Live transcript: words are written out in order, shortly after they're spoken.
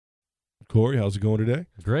Corey, how's it going today?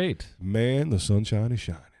 Great. Man, the sunshine is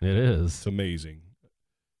shining. It is. It's amazing.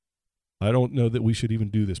 I don't know that we should even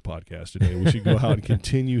do this podcast today. We should go out and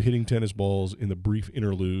continue hitting tennis balls in the brief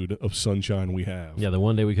interlude of sunshine we have. Yeah, the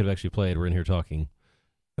one day we could have actually played, we're in here talking.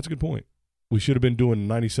 That's a good point. We should have been doing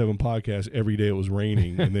 97 podcasts every day it was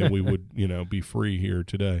raining, and then we would, be free here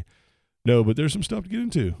today. No, but there's some stuff to get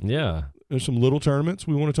into. Yeah. There's some little tournaments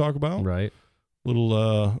we want to talk about. Right. Little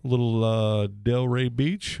Delray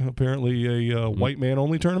Beach, apparently a white man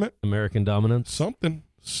only tournament. American dominance. Something.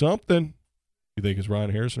 You think it's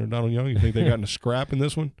Ryan Harrison or Donald Young? You think they got in a scrap in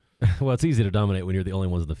this one? Well, it's easy to dominate when you're the only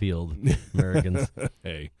ones in the field, Americans.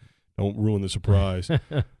 Hey, don't ruin the surprise.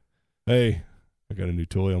 Hey, I got a new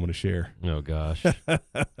toy I'm going to share. Oh, gosh.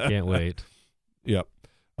 Can't wait. Yep.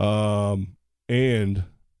 And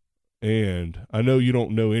I know you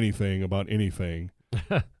don't know anything about anything,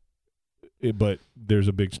 but there's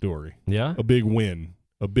a big story. Yeah? A big win.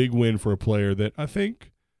 A big win for a player that I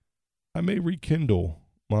think I may rekindle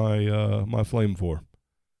my flame for.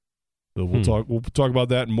 So we'll talk about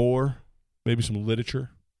that and more. Maybe some literature.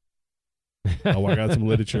 Oh, I got some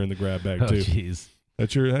literature in the grab bag too. Oh, jeez.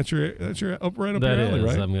 That's your up right up That your alley, is.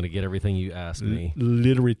 right? I'm going to get everything you ask me.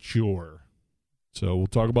 Literature. So we'll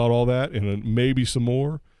talk about all that and maybe some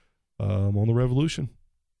more on the Revolution.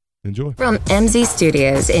 Enjoy. From MZ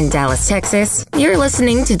Studios in Dallas, Texas, you're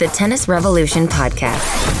listening to the Tennis Revolution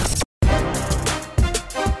podcast.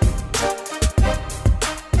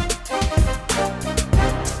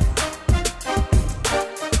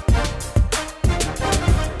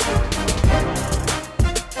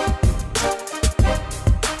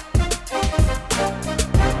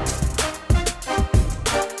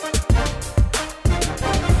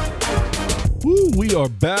 We are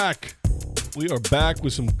back. We are back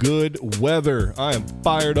with some good weather. I am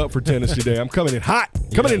fired up for tennis today. I'm coming in hot.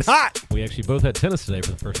 In hot. We actually both had tennis today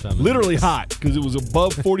for the first time. Literally hot because it was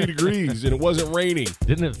above 40 degrees and it wasn't raining.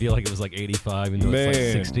 Didn't it feel like it was like 85 and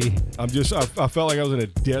it's like 60? I felt like I was in a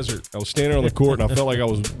desert. I was standing on the court and I felt like I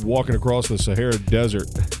was walking across the Sahara Desert.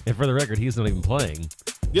 And for the record, he's not even playing.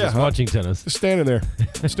 Yeah, Just watching tennis. Just standing there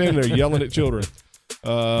yelling at children.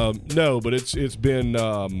 No, but it's been.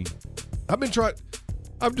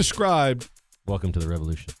 I've described. Welcome to the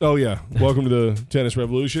revolution. Oh yeah, welcome to the tennis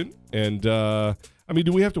revolution. And do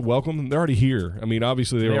we have to welcome them? They're already here. I mean,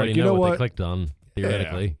 obviously they were already like, you know what? They clicked on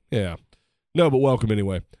theoretically. Yeah. No, but welcome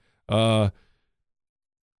anyway. I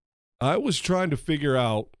was trying to figure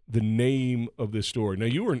out the name of this story. Now,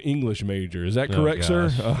 you were an English major. Is that correct,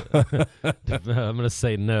 sir? I'm going to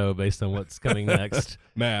say no based on what's coming next.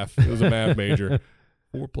 Math. It was a math major.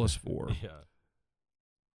 4 + 4. Yeah.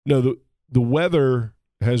 No, the weather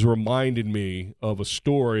has reminded me of a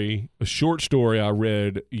short story I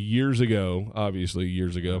read years ago, Oh,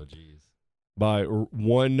 geez. by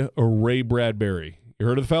one Ray Bradbury. You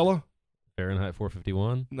heard of the fella? Fahrenheit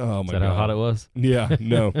 451? Oh, my God. Is that how hot it was? Yeah,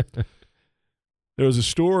 no. There was a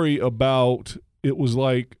story about, it was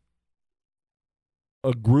like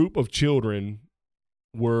a group of children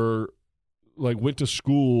went to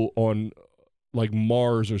school on like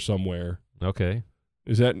Mars or somewhere. Okay.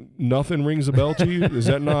 Is that nothing rings a bell to you? Is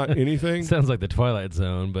that not anything? Sounds like the Twilight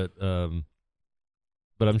Zone, but I'm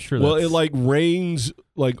sure Well, that's... it like rains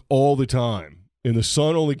like all the time. And the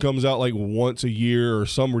sun only comes out like once a year or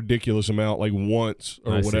some ridiculous amount, like once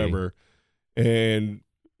or whatever. And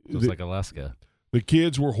so it's like Alaska. The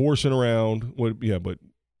kids were horsing around. But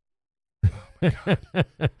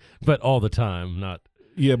but all the time, not...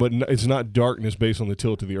 Yeah, but it's not darkness based on the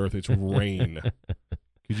tilt of the earth. It's rain.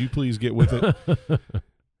 Could you please get with it?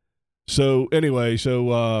 So anyway,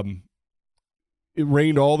 it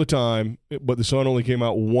rained all the time, but the sun only came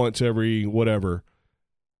out once every whatever.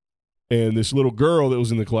 And this little girl that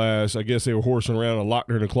was in the class, I guess they were horsing around and locked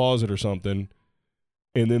her in a closet or something.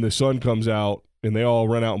 And then the sun comes out, and they all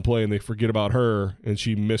run out and play, and they forget about her, and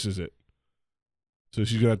she misses it. So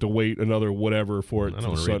she's going to have to wait another whatever for it. I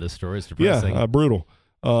don't want to read this story. It's depressing. Yeah, brutal.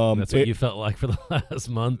 That's what you felt like for the last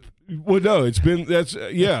month. Well, no, it's been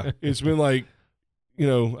it's been like, I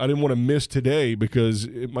didn't want to miss today because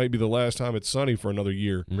it might be the last time it's sunny for another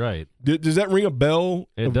year. Right. Does that ring a bell?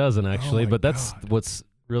 It doesn't actually, but that's what's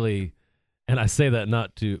really, and I say that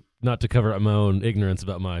not to cover up my own ignorance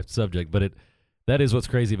about my subject, but that is what's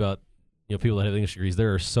crazy about people that have English degrees.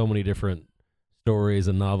 There are so many different stories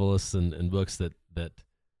and novelists and books that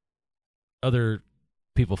other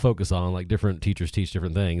people focus on, like different teachers teach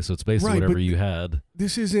different things. So it's basically whatever you had.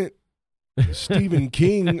 This isn't Stephen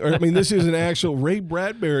King, this isn't actual Ray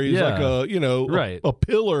Bradbury. Is like a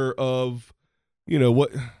pillar of,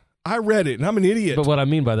 what I read it and I'm an idiot. But what I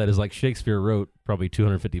mean by that is like Shakespeare wrote probably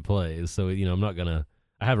 250 plays. So, I'm not going to,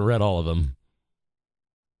 I haven't read all of them.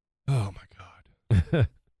 Oh my God.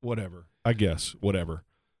 Whatever. I guess. Whatever.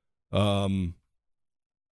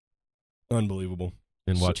 Unbelievable.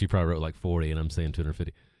 And watch, he probably wrote like 40, and I'm saying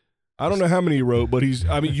 250. I don't know how many he wrote, but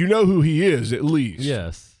you know who he is at least.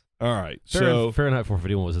 Yes. All right. Fahrenheit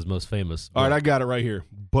 451 was his most famous book. All right, I got it right here.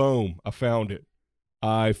 Boom. I found it.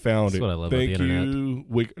 That's what I love about the internet.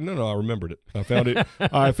 Thank you. No, I remembered it. I found it.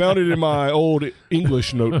 I found it in my old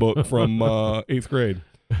English notebook from 8th grade.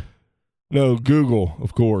 No, Google,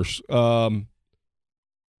 of course.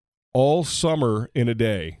 All Summer in a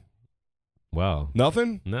Day. Wow.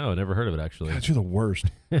 Nothing? No, never heard of it, actually. God, you're the worst.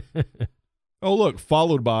 Oh, look,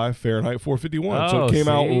 followed by Fahrenheit 451. So Oh, it came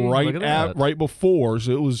see? out Look at that. right before.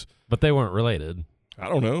 So it was, But they weren't related. I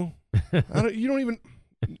don't know. I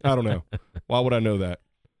don't know. Why would I know that?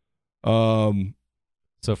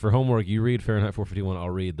 So for homework, you read Fahrenheit 451. I'll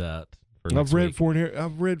read that. I've read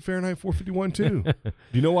Fahrenheit 451 too. Do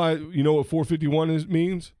you know why? You know what 451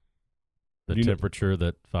 means? The temperature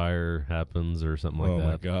that fire happens or something like that.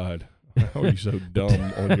 Oh my God! How are you so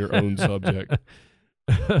dumb on your own subject?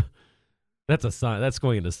 That's a science. That's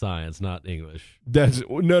going into science, not English. That's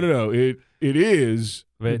no. It is,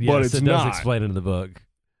 but it's it not. does explain it in the book.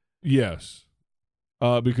 Yes,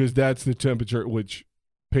 because that's the temperature at which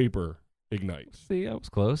paper ignites. See, I was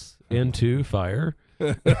close. Into fire.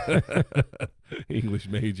 English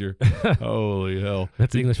major. Holy hell!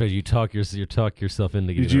 That's English major. You talk yourself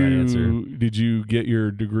into getting the right answer. Did you get your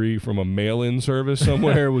degree from a mail-in service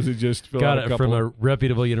somewhere? Or was it just got it from a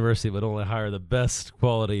reputable university, but only hire the best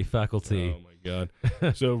quality faculty? Oh my God!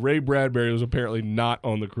 So Ray Bradbury was apparently not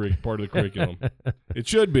on the part of the curriculum. It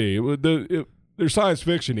should be. They're science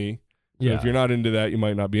fiction-y. So Yeah. if you're not into that, you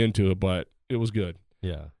might not be into it. But it was good.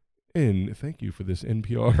 Yeah. And thank you for this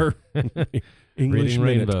NPR English Reading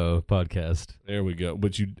Minute. Rainbow podcast. There we go.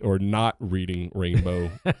 But you are not reading Rainbow.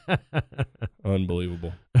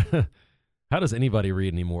 Unbelievable. How does anybody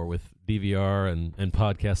read anymore with DVR and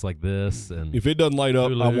podcasts like this? And If it doesn't light up,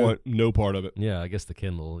 Hulu. I want no part of it. yeah, I guess the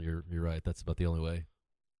Kindle. You're right. That's about the only way.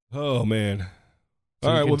 Oh man. So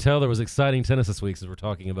All you right. can tell there was exciting tennis this week, since we're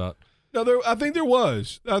talking about. No, I think there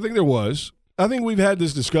was. I think we've had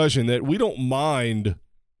this discussion that we don't mind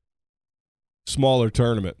smaller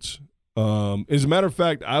tournaments. As a matter of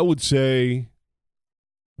fact, I would say,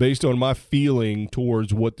 based on my feeling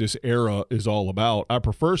towards what this era is all about, I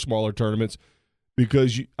prefer smaller tournaments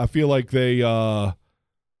because I feel like they hide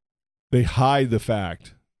the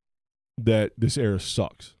fact that this era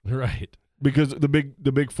sucks. Right. Because the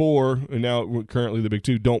big four, and now currently the big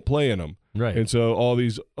two, don't play in them. Right. And so all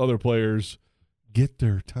these other players get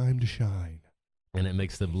their time to shine. And it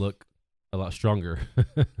makes them look a lot stronger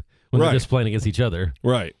when they're just playing against each other.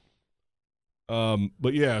 Right.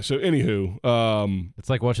 But yeah, so anywho. It's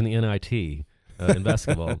like watching the NIT in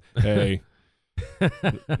basketball. Hey,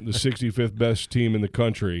 the 65th best team in the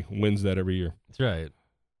country wins that every year. That's right.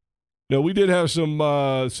 No, we did have some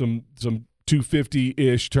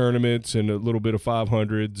 250-ish tournaments and a little bit of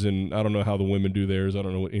 500s, and I don't know how the women do theirs. I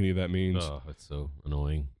don't know what any of that means. Oh, it's so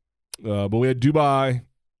annoying. But we had Dubai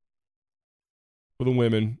for the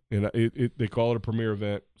women, and they call it a premier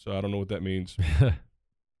event, so I don't know what that means.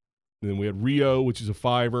 And then we had Rio, which is a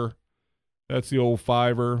fiver. That's the old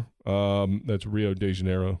fiver. That's Rio de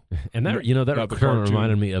Janeiro. And that not the kind of cartoon.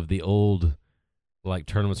 reminded me of the old like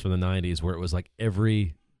tournaments from the 90s where it was like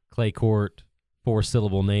every clay court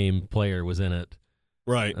 4-syllable name player was in it.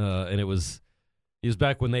 Right. And it was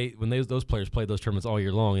back when those players played those tournaments all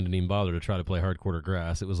year long and didn't even bother to try to play hard court or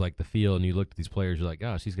grass. It was like the feel, and you looked at these players, you're like,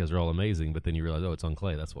 gosh, these guys are all amazing. But then you realize, oh, it's on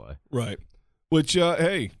clay. That's why. Right. Which,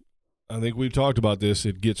 hey, I think we've talked about this.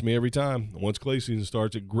 It gets me every time. Once clay season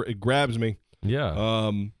starts, it grabs me.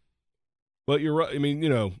 Yeah. But you're right. I mean,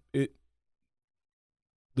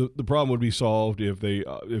 the problem would be solved if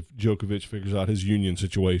if Djokovic figures out his union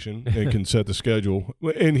situation and can set the schedule,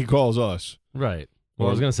 and he calls us. Right. Well,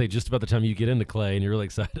 I was going to say, just about the time you get into clay and you're really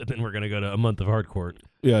excited, then we're going to go to a month of hard court.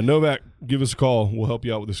 Yeah, Novak, give us a call. We'll help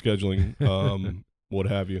you out with the scheduling, what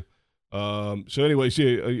have you. So anyway,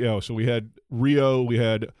 so we had Rio, we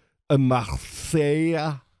had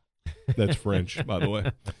Marseille. That's French, by the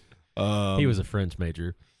way. He was a French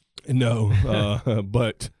major. No,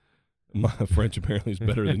 but my French apparently is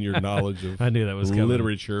better than your knowledge of I knew that was coming.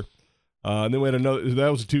 literature. And then we had another. That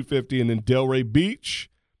was a 250, and then Delray Beach,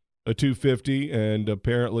 a 250, and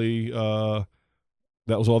apparently that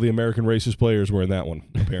was all the American racist players were in that one.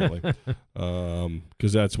 Apparently,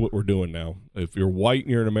 because that's what we're doing now. If you're white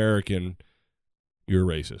and you're an American, you're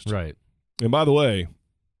racist. Right. And by the way,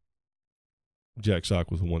 Jack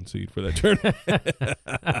Sock was the 1 seed for that tournament.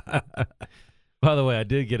 By the way, I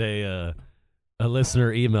did get a a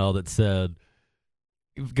listener email that said,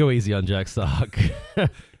 "Go easy on Jack Sock."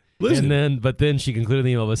 Listen. But then she concluded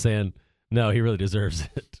the email by saying, "No, he really deserves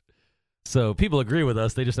it." So people agree with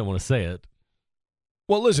us; they just don't want to say it.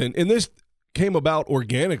 Well, listen, and this came about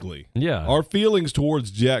organically. Yeah, Our feelings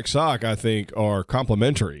towards Jack Sock, I think, are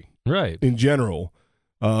complimentary right. in general.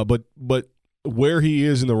 But where he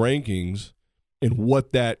is in the rankings and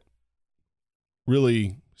what that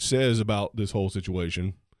really says about this whole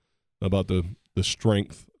situation, about the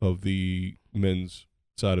strength of the men's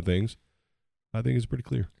side of things, I think is pretty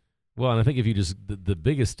clear. Well, and I think if you just the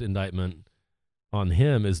biggest indictment on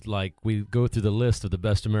him is like we go through the list of the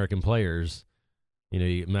best American players. You know,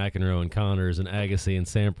 you get McEnroe and Connors and Agassi and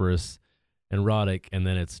Sampras and Roddick, and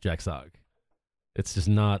then it's Jack Sock. It's just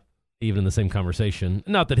not even in the same conversation.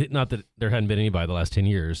 Not that there hadn't been anybody the last 10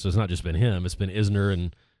 years, so it's not just been him. It's been Isner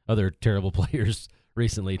and other terrible players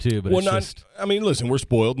recently too. But I mean, listen, we're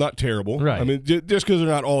spoiled, not terrible. Right. I mean, just because they're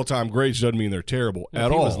not all-time greats doesn't mean they're terrible at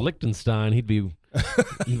if all. he was Liechtenstein, he'd be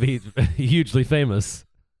hugely famous.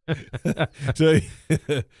 So,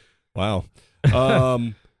 wow.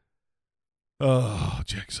 Oh,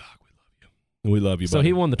 Jack Sock, we love you. So buddy.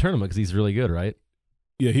 he won the tournament because he's really good, right?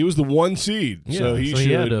 Yeah, he was the 1 seed, Yeah, so he so he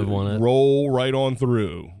should had to have won it. roll right on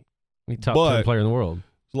through. He's top But- 10 player in the world.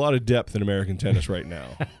 There's a lot of depth in American tennis right now.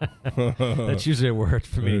 That's usually a word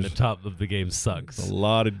for me. The There's- top of the game sucks. A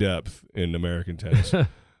lot of depth in American tennis.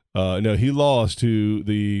 No, he lost to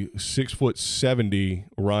the 6'70"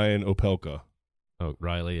 Ryan Opelka. Oh,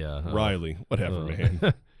 Riley, yeah. Oh. Riley, whatever, Oh.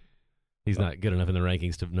 man. He's not good enough in the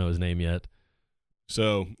rankings to know his name yet.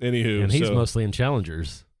 So, anywho, And he's mostly in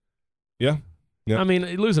challengers. Yeah. I mean,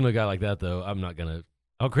 losing to a guy like that, though,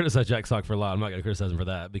 I'll criticize Jack Sock for a lot. I'm not going to criticize him for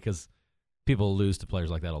that because people lose to players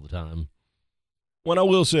like that all the time. What I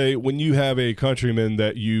will say, when you have a countryman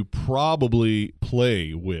that you probably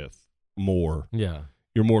play with more, Yeah,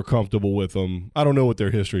 you're more comfortable with them. I don't know what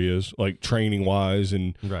their history is, like training-wise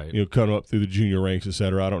and, right. coming up through the junior ranks, et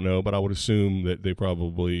cetera. I don't know, but I would assume that they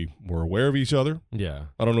probably were aware of each other. Yeah.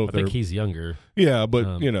 I don't know if I think they're – he's younger. yeah, but, I But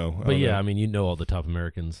don't yeah, know. I mean, you know all the top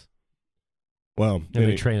Americans. Well, And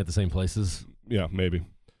they train at the same places. yeah, maybe.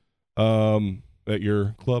 At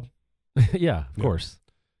your club? Yeah, of Yeah. course.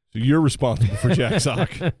 So you're responsible for Jack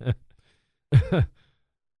Sock.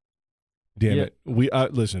 Damn Yeah.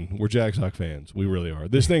 it. Listen, we're Jack Sock fans. We really are.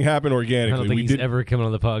 This thing happened I organically. don't think he's ever coming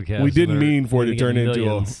on the podcast. We didn't and they're mean for it to getting turn into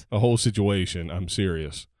millions. a whole situation. I'm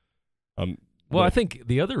serious. Well, but- I think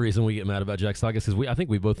the other reason we get mad about Jack Sock is because I think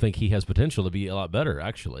we both think he has potential to be a lot better,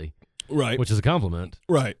 actually, Right. which is a compliment.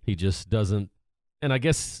 Right. He just doesn't. And I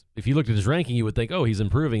guess if you looked at his ranking, you would think, oh, he's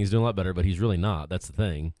improving, he's doing a lot better, but he's really not. That's the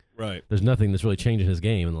thing. Right. There's nothing that's really changed in his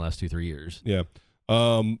game in the last 2-3 years. Yeah.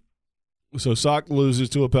 So Sock loses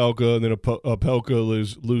to Opelka, and then Opelka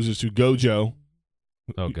loses to Gojo,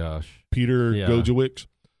 Oh, gosh. Peter Yeah. Gojowicz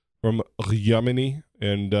from Yemeni,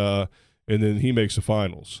 and then he makes the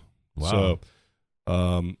finals. Wow.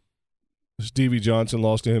 So Stevie Johnson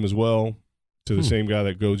lost to him as well, to the same guy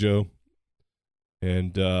that Gojo.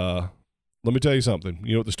 And let me tell you something.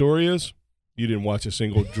 You know what the story is? You didn't watch a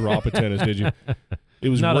single drop of tennis, did you? It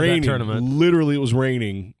was Not at that raining. tournament. Literally, it was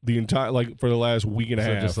raining the entire for the last week and a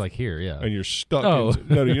So half. just like here, yeah. And you're stuck. Oh.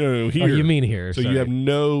 No, here. Oh, you mean here. So sorry. you have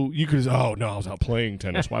you could I was out playing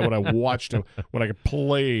tennis. Why would I watch them when I could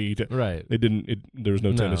play? Right. There was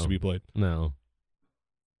no tennis No. to be played. No.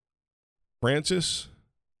 Francis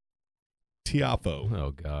Tiafoe.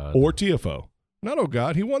 Oh, God. Or Tiafoe. Not oh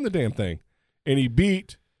God, he won the damn thing. And he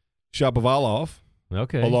beat Shapovalov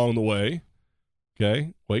Okay. along the way.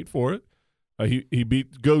 Okay, wait for it. He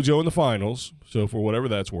beat Gojo in the finals, so for whatever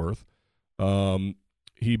that's worth.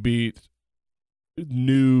 He beat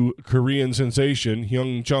new Korean sensation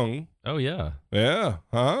Hyung Chung. Oh, yeah. Yeah,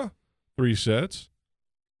 huh? 3 sets.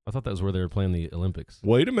 I thought that was where they were playing the Olympics.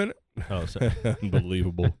 Wait a minute. Oh, sorry.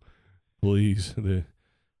 Unbelievable. Please, the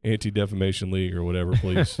Anti-Defamation League or whatever,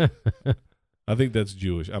 please. I think that's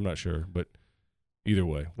Jewish. I'm not sure, but either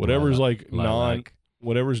way, whatever's Lilac.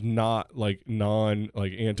 whatever's not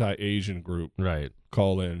anti-Asian group, Right.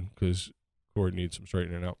 call in because Corey needs some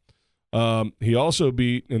straightening out. He also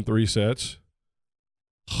beat in 3 sets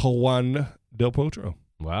Juan Del Potro.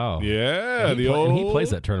 Wow. Yeah, he plays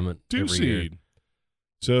that tournament 2 every year. seed.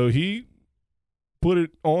 So he put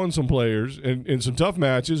it on some players in some tough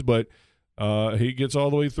matches, but he gets all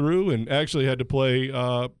the way through and actually had to play.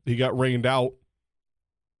 He got rained out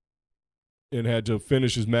and had to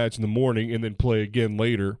finish his match in the morning and then play again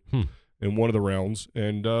later in one of the rounds.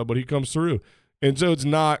 And but he comes through, and so it's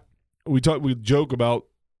not. We joke about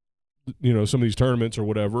some of these tournaments or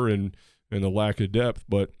whatever and the lack of depth,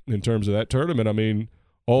 but in terms of that tournament, I mean,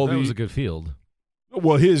 That was a good field.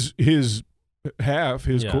 Well, his half,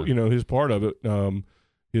 his Yeah. his part of it,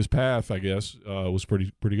 his path, I guess, was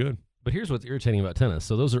pretty good. But here's what's irritating about tennis.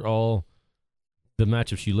 So those are all the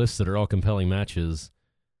matchups you listed are all compelling matches,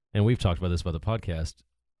 and we've talked about this by the podcast.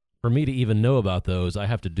 For me to even know about those, I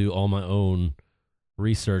have to do all my own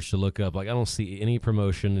research to look up. Like, I don't see any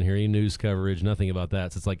promotion and hear any news coverage, nothing about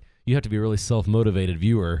that. So it's like you have to be a really self-motivated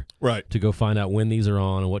viewer Right. to go find out when these are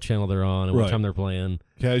on and what channel they're on and what Right. time they're playing.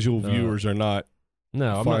 Casual viewers are not. No,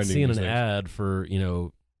 I'm not finding seeing these an things. ad for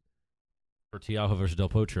Tiafoe versus Del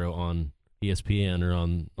Potro on ESPN or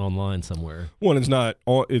on online somewhere. One, it's not.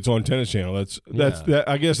 It's on Tennis Channel. That.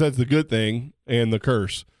 I guess that's the good thing and the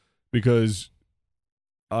curse, because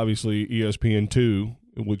obviously ESPN2,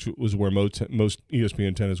 which was where most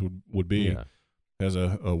ESPN tennis would be, Yeah. has a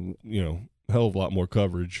hell of a lot more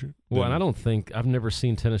coverage. Well, than- and I've never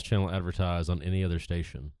seen Tennis Channel advertised on any other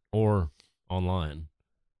station or online.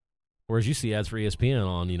 Whereas you see ads for ESPN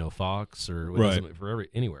on, Fox or Right.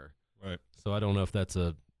 anywhere. Right. So I don't know if that's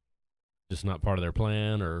just not part of their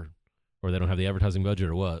plan or they don't have the advertising budget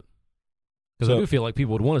or what. Because I So- do feel like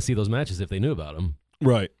people would want to see those matches if they knew about them.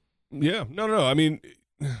 Right. Yeah. No. I mean,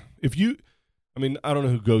 I don't know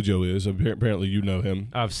who Gojo is. Apparently, you know him.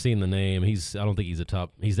 I've seen the name. I don't think he's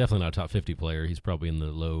he's definitely not a top 50 player. He's probably in the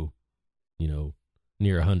low,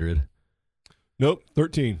 near 100. Nope,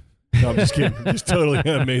 13. No, I'm just kidding. Just totally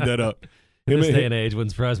made that up. In this and- day and age,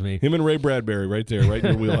 wouldn't surprise me. Him and Ray Bradbury right there, right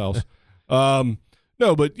in your wheelhouse.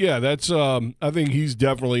 No, but yeah, that's. I think he's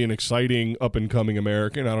definitely an exciting up and coming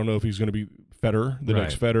American. I don't know if he's going to be Federer, the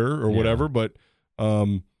next Right. Federer, or Yeah. whatever, but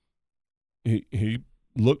he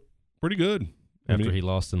looked pretty good. After he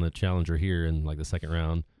lost in the Challenger here in like the second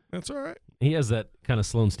round. That's all right. He has that kind of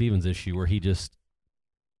Sloane Stephens issue where he just,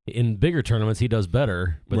 in bigger tournaments, he does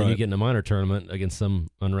better, but then you Right. get in a minor tournament against some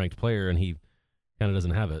unranked player and he kind of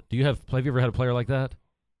doesn't have it. Have you ever had a player like that?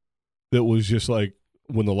 That was just like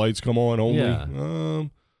when the lights come on only. Yeah.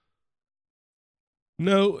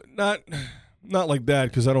 No, not like that,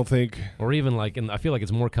 because I don't think. Or even like, I feel like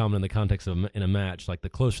it's more common in the context of in a match. Like the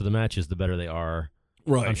closer the match is, the better they are.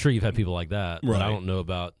 Right. I'm sure you've had people like that, but Right. I don't know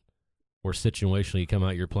about where situationally you come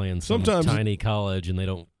out, you're playing some Sometimes- tiny college and they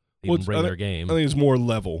don't Well, even bring their game. I think it's more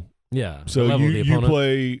level. Yeah. So the level of the you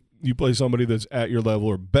opponent. play somebody that's at your level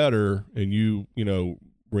or better, and you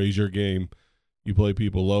raise your game. You play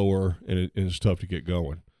people lower, and it's tough to get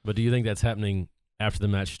going. But do you think that's happening after the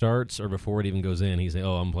match starts or before it even goes in? He's saying,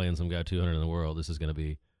 I'm playing some guy 200 in the world. This is going to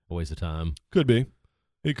be a waste of time. Could be.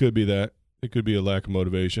 It could be that. It could be a lack of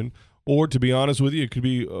motivation. Or, to be honest with you, it could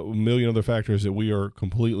be a million other factors that we are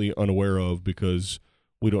completely unaware of because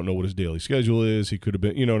we don't know what his daily schedule is. He could have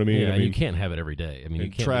been, you know what I mean? Yeah, I mean, you can't have it every day. I mean, you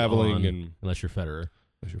and can't traveling be on and- unless you're Federer.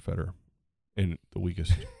 Unless you're Federer in the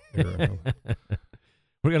weakest era.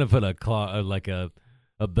 We're going to put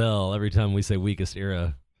a bell every time we say weakest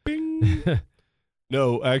era. Bing.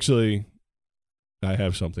 No, actually, I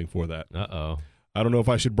have something for that. Uh-oh. I don't know if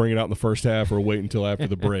I should bring it out in the first half or wait until after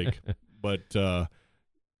the break. But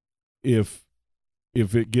if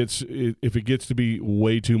it gets to be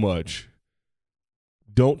way too much,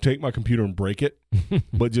 don't take my computer and break it,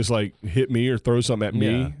 but just like hit me or throw something at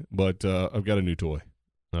me. Yeah. But I've got a new toy.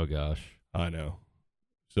 Oh, gosh. I know.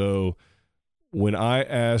 So when I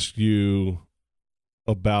asked you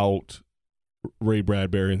about Ray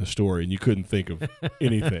Bradbury and the story, and you couldn't think of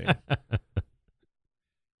anything,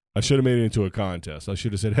 I should have made it into a contest. I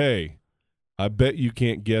should have said, hey, I bet you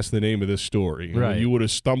can't guess the name of this story. And Right. you would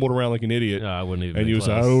have stumbled around like an idiot, No, I wouldn't even and been you would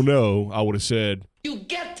say, I close. don't know. I would have said, You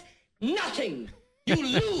get nothing. You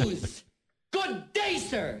lose. Good day,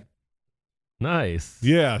 sir. Nice.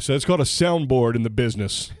 yeah. So it's called a soundboard in the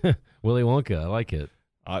business. Willy Wonka. I like it.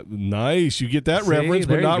 Nice. You get that See, reference,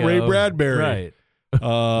 but there you not Ray go. Bradbury. Right.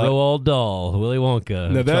 Uh, Roald Dahl, Willy Wonka,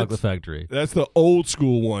 now that's- Chocolate Factory. That's the old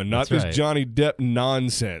school one, not That's this right. Johnny Depp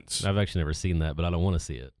nonsense. I've actually never seen that, but I don't want to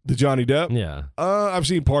see it. The Johnny Depp? Yeah. I've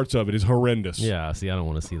seen parts of it. It's horrendous. Yeah. See, I don't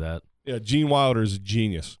want to see that. Yeah, Gene Wilder is a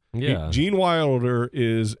genius. Yeah. Gene Wilder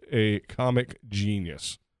is a comic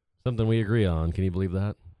genius. Something we agree on. Can you believe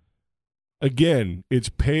that? Again, it's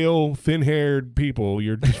pale, thin-haired people.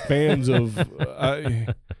 You're just fans of. I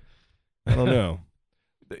don't know.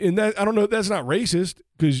 And that I don't know. That's not racist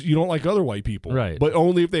because you don't like other white people, Right. But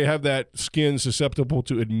only if they have that skin susceptible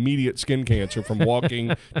to immediate skin cancer from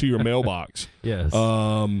walking to your mailbox. Yes.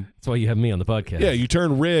 That's why you have me on the podcast. Yeah, you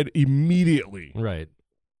turn red immediately. Right.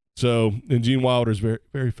 So, and Gene Wilder's very,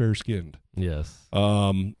 very fair-skinned. Yes.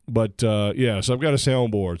 But yeah, so I've got a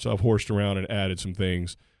soundboard. So I've horsed around and added some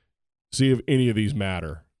things. See if any of these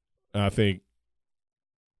matter. And I think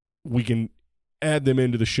we can add them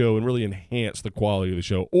into the show and really enhance the quality of the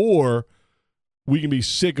show. Or we can be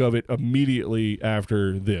sick of it immediately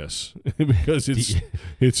after this because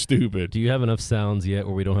it's stupid. Do you have enough sounds yet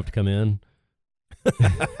where we don't have to come in?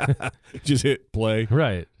 Just hit play.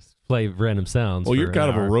 Right. Play random sounds. Well, you're kind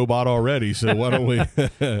of a robot already, so why don't we?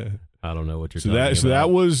 I don't know what you're talking about. So that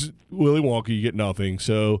was Willy Wonka. You get nothing.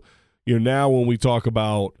 So now when we talk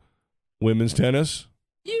about women's tennis,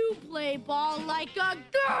 You play ball like a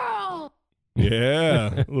girl.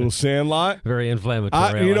 yeah, a little Sandlot. Very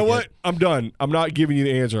inflammatory. You know what? I'm done. I'm not giving you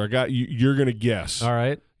the answer. I got you. You're gonna guess. All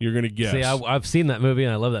right. You're gonna guess. See, I've seen that movie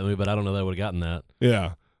and I love that movie, but I don't know that I would have gotten that.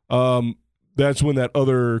 Yeah. That's when that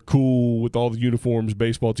other cool with all the uniforms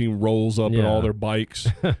baseball team rolls up in all their bikes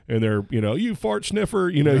and they're, you fart sniffer.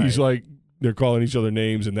 Right. He's like, they're calling each other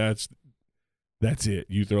names, and that's it.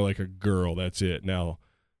 You throw like a girl. That's it. Now,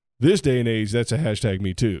 this day and age, that's a hashtag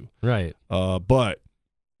me too. Right. But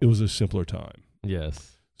it was a simpler time.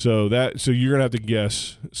 Yes. So you're gonna have to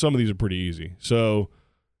guess. Some of these are pretty easy. So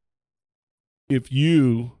if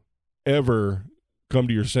you ever come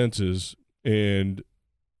to your senses and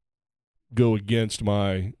go against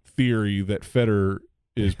my theory that Federer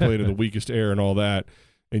is playing in the weakest air and all that,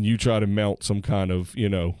 and you try to mount some kind of,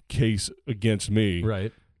 case against me,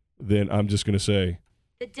 Right. then I'm just going to say,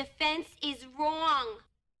 The defense is wrong.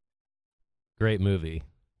 Great movie.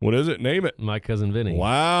 what is it? Name it. My Cousin Vinny.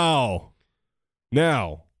 Wow.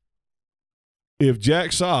 Now, if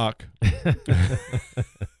Jack Sock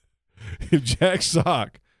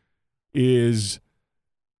is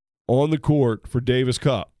on the court for Davis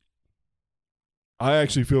Cup, I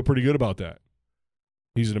actually feel pretty good about that.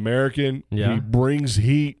 He's an American. Yeah. He brings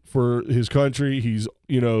heat for his country. He's,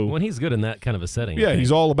 When he's good in that kind of a setting. I yeah, think.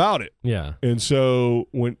 he's all about it. Yeah. And so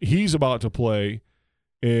when he's about to play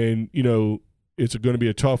and, it's going to be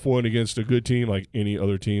a tough one against a good team like any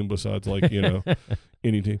other team besides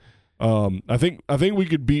any team. I think we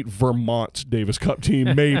could beat Vermont's Davis Cup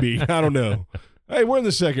team maybe. I don't know. Hey, we're in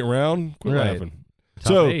the second round. Quit Right. laughing.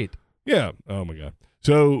 Top 8. Yeah. Oh my God.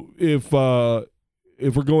 So if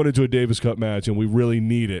we're going into a Davis Cup match and we really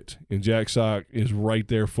need it, and Jack Sock is right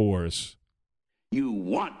there for us, You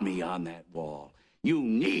want me on that wall. You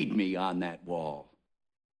need me on that wall.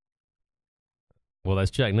 Well,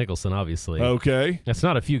 that's Jack Nicholson, obviously. okay, That's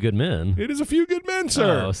not A Few Good Men. it is a few good men,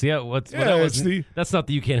 sir. Oh, see, that's not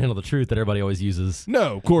the You Can't Handle the Truth that everybody always uses.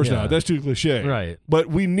 No, of course Yeah. not. That's too cliche. Right. But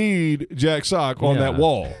we need Jack Sock on that Yeah.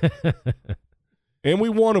 wall, and we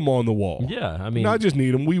want him on the wall. Yeah, I mean, Not just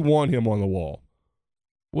need him; we want him on the wall.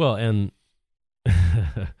 well, and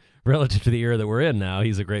relative to the era that we're in now,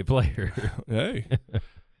 he's a great player. Hey,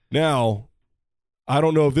 now I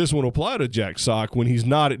don't know if this one will apply to Jack Sock when he's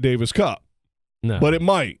not at Davis Cup. No. But it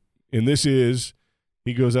might. And this is,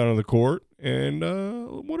 he goes out on the court, and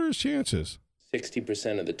what are his chances?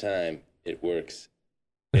 60% of the time, it works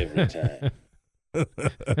every time.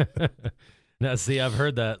 Now, see, I've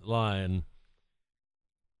heard that line.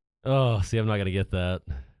 Oh, see, I'm not going to get that.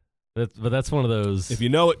 But that's one of those. If you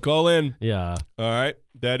know it, call in. Yeah. All right.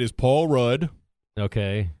 That is Paul Rudd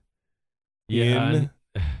Okay. Yeah. in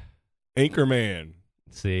Anchorman.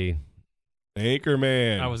 See,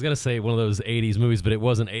 Anchorman. I was going to say one of those 80s movies, but it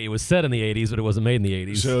wasn't. It was set in the 80s, but it wasn't made in the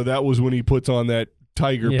 80s. So that was when he puts on that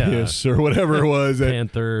tiger Yeah. piss or whatever it was. That,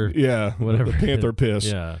 Panther. yeah. Whatever. The panther piss.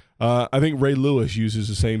 Yeah. I think Ray Lewis uses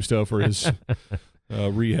the same stuff for his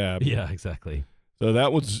rehab. Yeah, exactly. So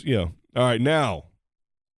that was, All right, now,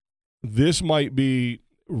 this might be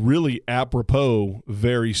really apropos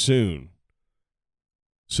very soon.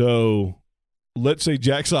 So let's say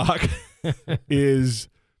Jack Sock is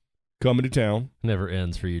coming to town. Never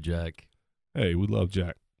ends for you, Jack. Hey, we love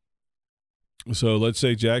Jack. So let's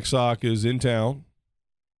say Jack Sock is in town.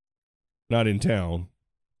 Not in town,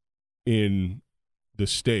 in the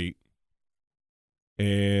state.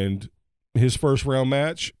 And his first round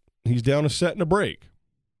match, he's down a set and a break.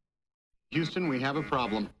 Houston, we have a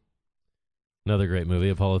problem. Another great movie,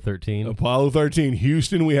 Apollo 13. Apollo 13,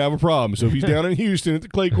 Houston, we have a problem. So if he's down in Houston at the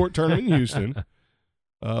Clay Court Tournament in Houston,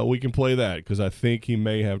 we can play that because I think he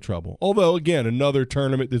may have trouble. Although, again, another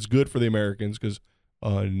tournament that's good for the Americans because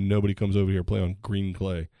nobody comes over here to play on green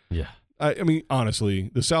clay. Yeah. I mean,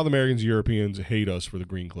 honestly, the South Americans, Europeans hate us for the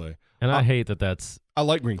green clay. And I hate that that's. I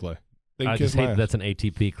like green clay. They can I kiss just my hate that ass. that's an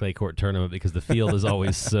ATP clay court tournament because the field is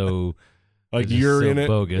always so. Like it's just you're so in it.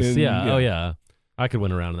 bogus. and- Yeah. Oh, yeah. I could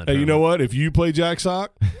win around in that. Hey, you know tournament. what? If you play Jack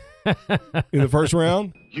Sock in the first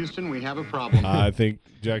round, Houston, we have a problem. I think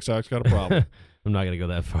Jack Sock's got a problem. I'm not going to go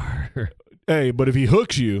that far. Hey, but if he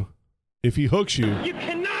hooks you, You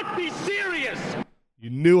cannot be serious! you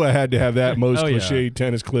knew I had to have that most Oh, yeah. cliched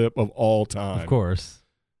tennis clip of all time. Of course.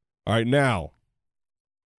 All right, now,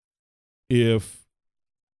 if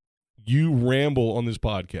you ramble on this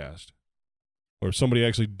podcast, or if somebody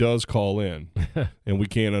actually does call in and we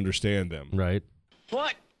can't understand them. Right.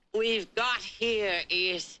 What we've got here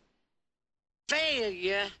is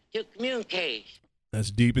failure to communicate. That's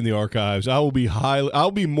deep in the archives. I'll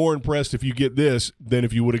be more impressed if you get this than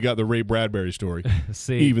if you would have got the Ray Bradbury story,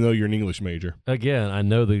 See, even though you're an English major. again, I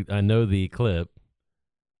know the clip.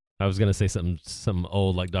 I was gonna say something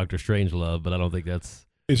old like Dr. Strangelove, but I don't think that's.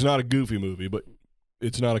 It's not a goofy movie, but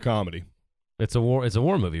it's not a comedy. It's a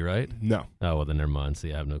war movie, right? No. Oh well, then never mind.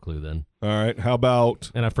 See, I have no clue then. All right. How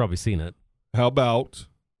about And I've probably seen it.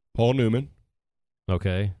 Paul Newman?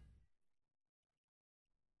 Okay.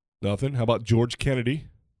 Nothing. How about George Kennedy?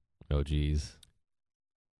 Oh geez.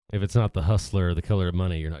 If it's not The Hustler, The Color of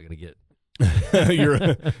Money, you're not gonna get.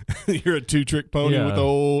 you're a two-trick pony Yeah. with the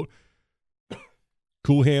old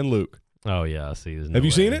Cool Hand Luke. Oh yeah. See, there's no Have you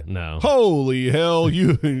way. seen it? No. Holy hell,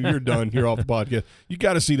 you're done. You're off the podcast. You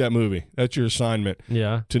got to see that movie. That's your assignment.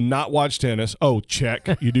 Yeah. To not watch tennis. Oh, check.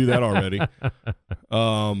 You do that already.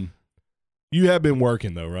 You have been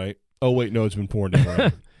working though, right? Oh wait, no, it's been pouring down.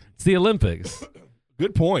 Right? It's the Olympics.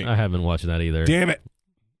 Good point. I haven't watched that either. Damn it.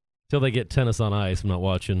 Till they get tennis on ice, I'm not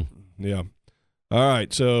watching. Yeah. All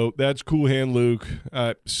right, so that's Cool Hand Luke.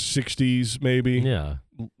 60s maybe. Yeah.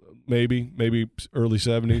 Maybe early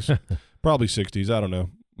 70s. Probably 60s. I don't know.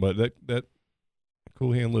 But that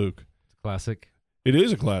Cool Hand Luke. Classic. It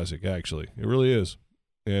is a classic, actually. It really is.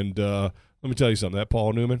 And let me tell you something. That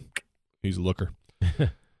Paul Newman, he's a looker.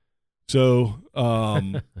 So,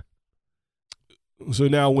 so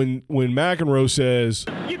now when McEnroe says,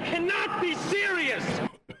 You cannot be serious!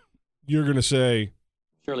 you're going to say,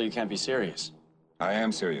 Surely you can't be serious. I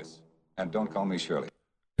am serious. And don't call me Shirley.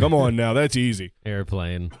 come on now, that's easy.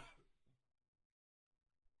 Airplane.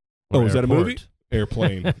 Oh, Or is that a movie?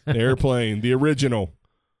 Airport. Airplane. The original.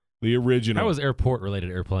 How was airport related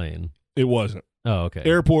to airplane? It wasn't. Oh, okay.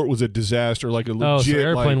 Airport was a disaster, like a legit. so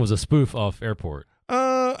airplane like, was a spoof off airport.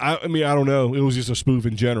 I mean, I don't know. It was just a spoof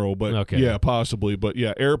in general, but Okay. yeah, possibly. But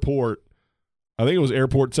yeah, Airport. I think it was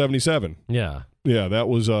Airport 77. Yeah. Yeah, that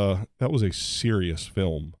was a serious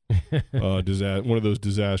film. One of those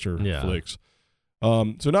disaster Yeah. flicks.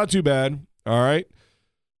 So not too bad. All right.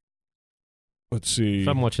 Let's see. If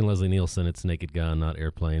I'm watching Leslie Nielsen, it's Naked Gun, not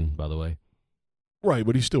Airplane, by the way. Right,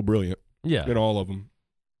 but he's still brilliant Yeah. in all of them.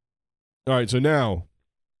 All right, so now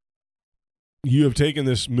you have taken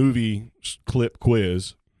this movie clip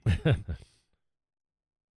quiz,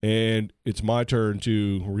 and it's my turn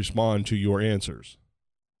to respond to your answers.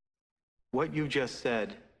 What you just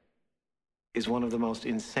said is one of the most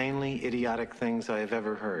insanely idiotic things I have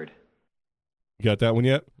ever heard. You got that one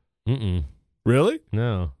yet? Mm-mm. Really?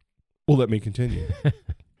 No. Well, let me continue.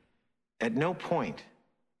 At no point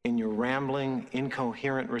in your rambling,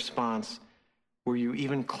 incoherent response were you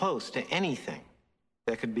even close to anything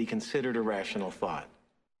that could be considered a rational thought.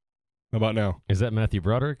 How about now? Is that Matthew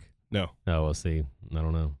Broderick? No. Oh, we'll see. I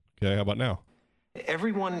don't know. Okay, how about now?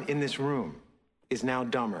 Everyone in this room is now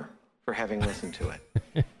dumber for having listened to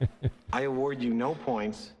it. I award you no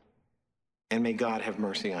points, and may God have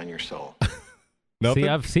mercy on your soul. Nothing? See,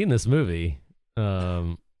 I've seen this movie.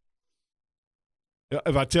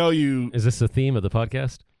 If I tell you... Is this the theme of the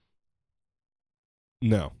podcast?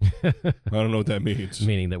 No. I don't know what that means.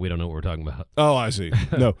 Meaning that we don't know what we're talking about. Oh, I see.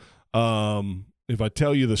 No. If I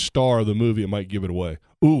tell you the star of the movie, it might give it away.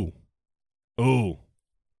 Ooh. Oh,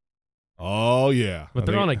 yeah. But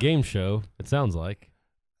they're on a game show, it sounds like.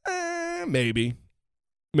 Maybe.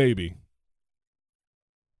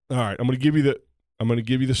 All right, I'm going to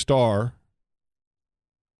give you the star.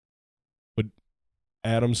 But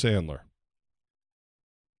Adam Sandler.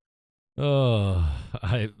 Oh,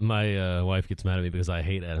 my wife gets mad at me because I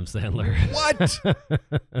hate Adam Sandler.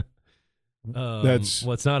 What? That's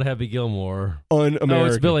what's not Happy Gilmore. Un-American. Oh,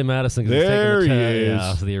 it's Billy Madison. There he is.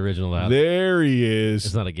 Yeah, the original out. There he is.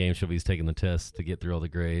 It's not a game show, but he's taking the test to get through all the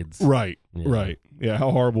grades. Right, Yeah. right. Yeah,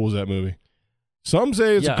 how horrible was that movie? Some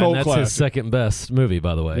say it's a cult and that's classic. his second best movie,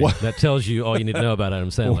 by the way. What? That tells you all you need to know about Adam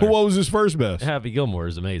Sandler. What was his first best? Happy Gilmore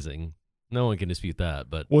is amazing. No one can dispute that.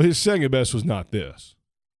 But Well, his second best was not this.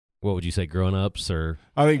 what would you say, Grown Ups or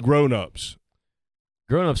I think Grown Ups.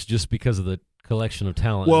 Grown Ups? Just because of the collection of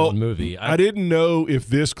talent Well, in one movie. I didn't know if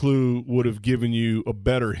this clue would have given you a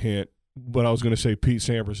better hint, but I was going to say Pete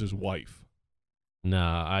Sampras' wife.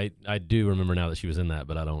 Nah, I do remember now that she was in that,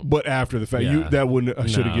 but I don't. But after the fact, Yeah. I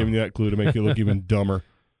should have No. given you that clue to make you look even dumber.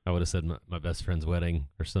 I would have said my best friend's wedding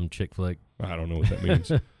or some chick flick. I don't know what that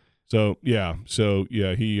means. So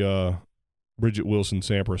he Bridget Wilson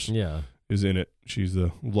Sampras Yeah. is in it. She's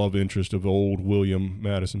the love interest of old William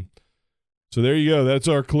Madison. So there you go. That's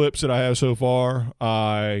our clips that I have so far.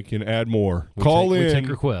 I can add more. We take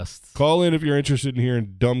requests. Call in if you're interested in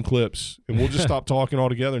hearing dumb clips, and we'll just stop talking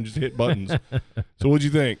altogether and just hit buttons. So what'd you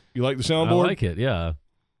think? You like the soundboard? I like it, yeah.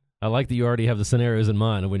 I like that you already have the scenarios in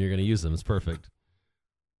mind of when you're going to use them. It's perfect.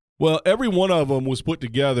 Well, every one of them was put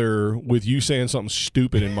together with you saying something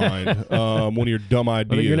stupid in mind, one of your dumb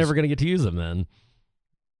ideas. Well, you're never going to get to use them then.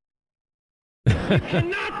 You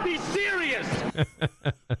cannot be serious!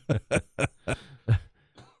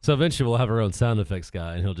 So eventually we'll have our own sound effects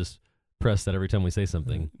guy, and he'll just press that every time we say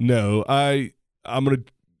something. No, I'm going to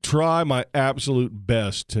try my absolute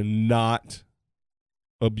best to not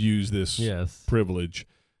abuse this privilege.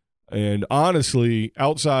 And honestly,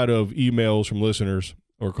 outside of emails from listeners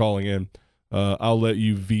or calling in, I'll let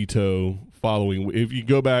you veto following. If you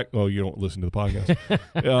go back, you don't listen to the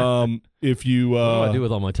podcast. If you, what do I do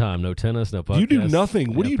with all my time? No tennis, no podcast. You do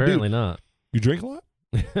nothing. What do you do? Apparently not. You drink a lot?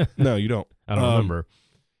 No, you don't. I don't remember.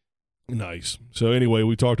 Nice. So anyway,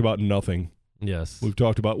 we talked about nothing. Yes. We've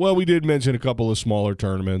talked about, we did mention a couple of smaller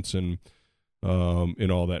tournaments and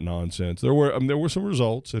all that nonsense. There were some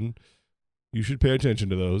results, and you should pay attention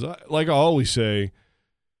to those. Like I always say,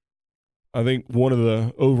 I think one of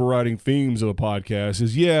the overriding themes of the podcast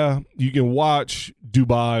is, you can watch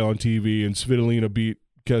Dubai on TV and Svitolina beat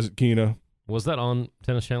Kasatkina. Was that on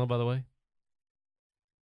Tennis Channel, by the way?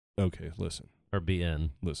 Okay, listen. Or BN.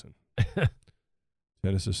 Listen.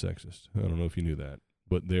 Tennis is sexist. I don't know if you knew that.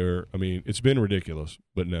 But it's been ridiculous,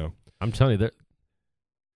 but no. I'm telling you,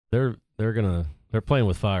 they're playing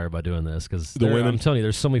with fire by doing this, because I'm telling you,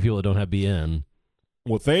 there's so many people that don't have BN.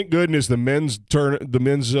 Well, thank goodness the men's tour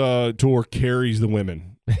carries the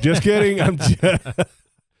women. Just kidding. I'm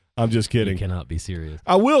just kidding. You cannot be serious.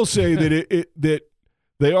 I will say that that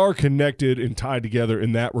they are connected and tied together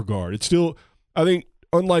in that regard. It's still, I think,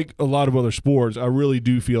 unlike a lot of other sports, I really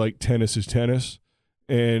do feel like tennis is tennis.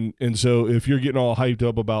 And so if you're getting all hyped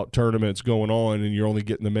up about tournaments going on and you're only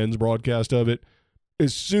getting the men's broadcast of it,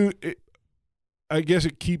 I guess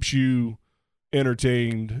it keeps you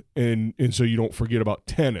entertained and so you don't forget about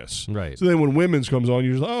tennis. Right. So then when women's comes on,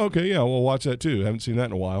 you're just like, oh, okay, yeah, we'll watch that too. Haven't seen that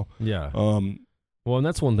in a while. Yeah. Well, and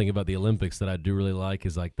that's one thing about the Olympics that I do really like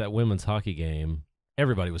is like that women's hockey game.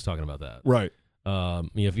 Everybody was talking about that. Right.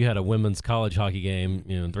 If you had a women's college hockey game,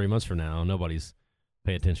 in 3 months from now, nobody's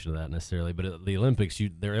pay attention to that necessarily. But at the Olympics,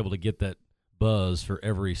 they're able to get that buzz for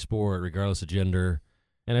every sport, regardless of gender.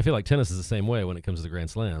 And I feel like tennis is the same way when it comes to the Grand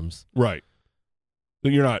Slams. Right.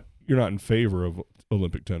 Then you're not in favor of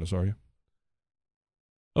Olympic tennis, are you?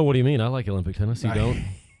 Oh, what do you mean? I like Olympic tennis. You don't?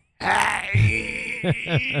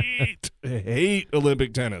 I hate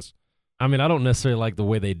Olympic tennis. I mean, I don't necessarily like the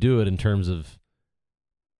way they do it in terms of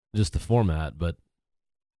just the format, but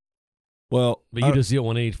you just don't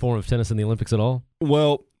want any form of tennis in the Olympics at all?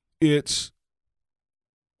 Well, it's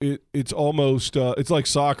almost it's like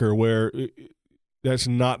soccer, where that's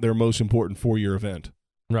not their most important 4-year event.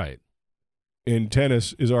 Right. And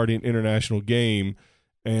tennis is already an international game,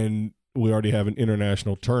 and we already have an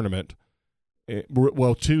international tournament.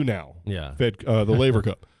 Well, 2 now. Yeah. The Laver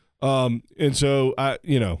Cup. And so I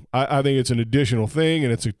think it's an additional thing,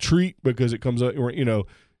 and it's a treat because it comes up.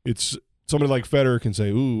 It's somebody like Federer can say,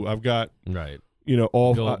 "Ooh, I've got they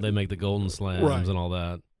make the Golden Slams and all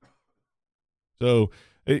that." So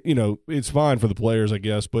it's fine for the players, I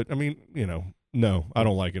guess. But I mean, no, I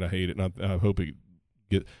don't like it. I hate it. And I hope it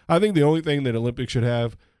get. I think the only thing that Olympics should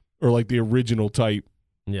have, or like the original type,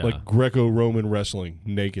 like Greco-Roman wrestling,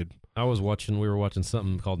 naked. We were watching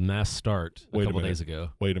something called Mass Start a couple days ago.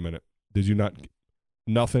 Wait a minute. Did you not?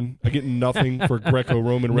 Nothing? I get nothing for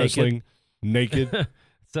Greco-Roman wrestling naked?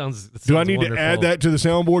 Sounds Do I need wonderful. to add that to the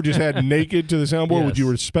soundboard? Just add naked to the soundboard? Yes. Would you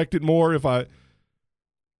respect it more if I?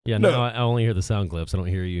 Yeah, no, I only hear the sound clips. I don't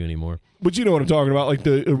hear you anymore. But you know what I'm talking about, like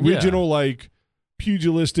the original, like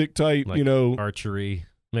pugilistic type, like archery.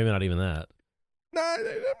 Maybe not even that. Nah,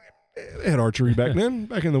 they had archery back then,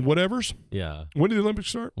 back in the whatevers. Yeah. When did the Olympics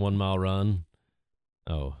start? 1 mile run.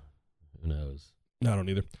 Oh, who knows? I don't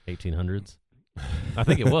either. 1800s. I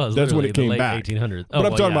think it was. That's when it came the late back. 1800s. But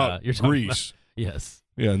I'm talking about Greece. Yes.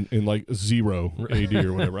 Yeah, in like 0 AD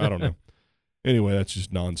or whatever. I don't know. Anyway, that's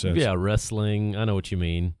just nonsense. Yeah, wrestling. I know what you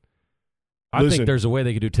mean. I think there's a way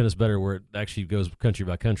they could do tennis better where it actually goes country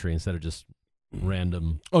by country instead of just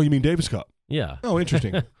random. Oh, you mean Davis Cup? Yeah. Oh,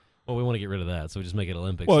 interesting. Well, we want to get rid of that, so we just make it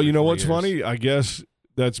Olympics. Well, you know what's funny? I guess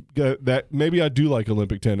that maybe I do like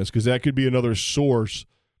Olympic tennis because that could be another source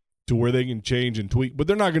to where they can change and tweak. But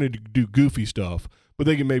they're not going to do goofy stuff. But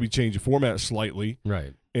they can maybe change the format slightly.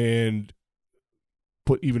 Right. And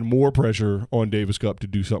put even more pressure on Davis Cup to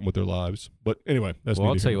do something with their lives. But anyway, that's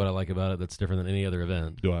I'll tell you what I like about it that's different than any other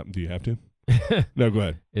event. Do you have to? No, go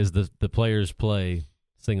ahead. Is the players play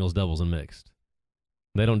singles, doubles, and mixed.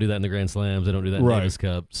 They don't do that in the Grand Slams. They don't do that in the Davis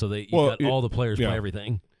Cup. So got all the players play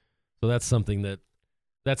everything. So that's something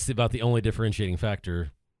that's about the only differentiating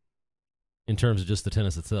factor in terms of just the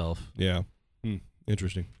tennis itself. Yeah.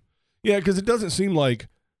 Interesting. Yeah, because it doesn't seem like,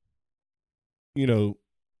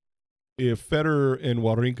 if Federer and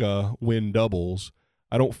Wawrinka win doubles,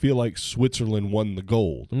 I don't feel like Switzerland won the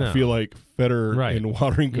gold. No. I feel like Federer and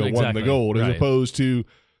Wawrinka won the gold, as opposed to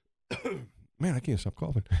man, I can't stop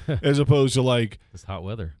coughing. As opposed to like it's hot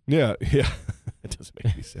weather. Yeah. It doesn't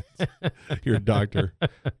make any sense. You're a doctor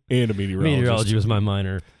and a meteorologist. Meteorology was my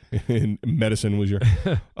minor, and medicine was your.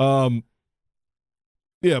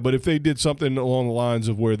 Yeah, but if they did something along the lines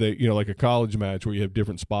of where they, like a college match where you have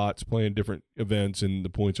different spots playing different events and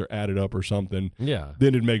the points are added up or something, then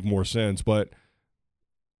it'd make more sense. But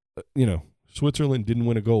Switzerland didn't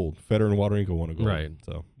win a gold. Federer and Wawrinka won a gold. Right.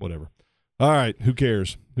 So whatever. All right. Who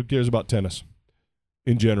cares? Who cares about tennis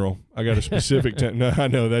in general? I got a specific no, I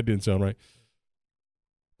know that didn't sound right.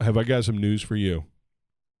 Have I got some news for you?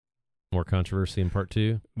 More controversy in part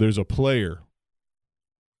 2. There's a player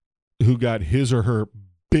who got his or her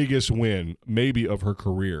biggest win, maybe of her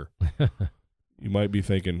career. You might be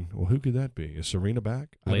thinking, well, who could that be? Is Serena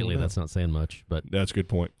back? Lately, that's not saying much, but that's a good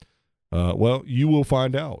point. Well, you will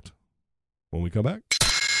find out when we come back.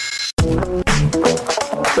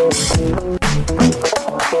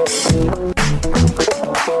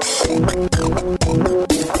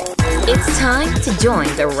 It's time to join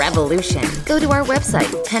the revolution. Go to our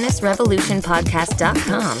website,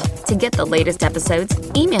 tennisrevolutionpodcast.com, to get the latest episodes,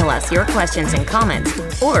 email us your questions and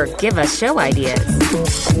comments, or give us show ideas.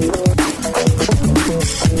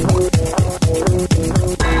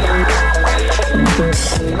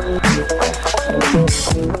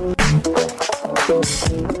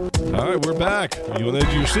 All right, we're back. Are you on the edge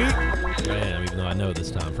of your seat? I am, even though I know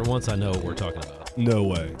this time. For once, I know what we're talking about. No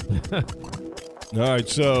way. All right,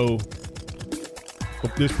 so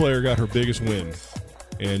this player got her biggest win,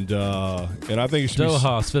 and I think it should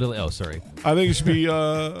Doha Svitoli. Oh, sorry. I think it should be.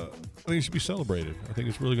 I think it should be celebrated. I think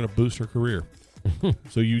it's really going to boost her career.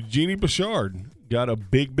 So Eugenie Bouchard got a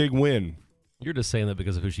big win. You're just saying that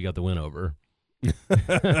because of who she got the win over.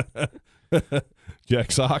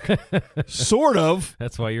 Jack Sock, sort of.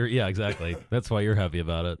 That's why you're. Yeah, exactly. That's why you're happy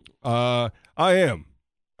about it. I am.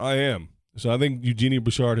 So I think Eugenie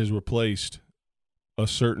Bouchard has replaced a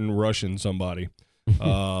certain Russian somebody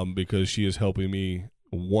because she is helping me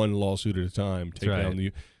one lawsuit at a time take down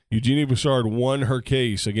the. Eugenie Bouchard won her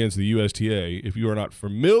case against the USTA. If you are not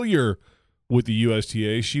familiar with the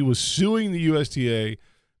USTA, she was suing the USTA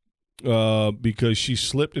because she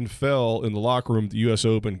slipped and fell in the locker room at the U.S.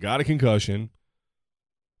 Open, got a concussion,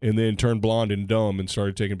 and then turned blonde and dumb and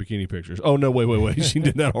started taking bikini pictures. Oh, no, wait. She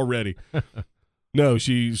did that already. No,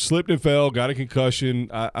 she slipped and fell, got a concussion.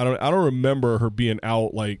 I don't remember her being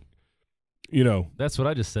out like, That's what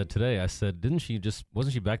I just said today. I said,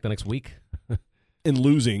 wasn't she back the next week? And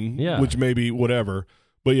losing, which may be whatever.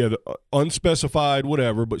 But yeah, the unspecified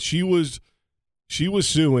whatever. But she was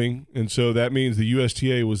suing, and so that means the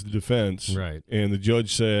USTA was the defense. Right. And the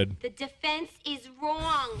judge said, The defense is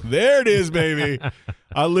wrong. There it is, baby.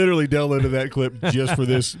 I literally downloaded that clip just for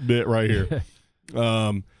this bit right here.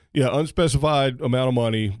 Yeah, unspecified amount of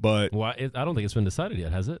money, but I don't think it's been decided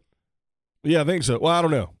yet, has it? Yeah, I think so. Well, I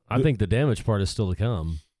don't know. I think the damage part is still to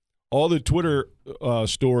come. All the Twitter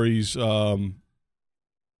stories, well,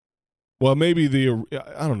 maybe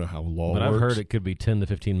I don't know how law but works. I've heard it could be $10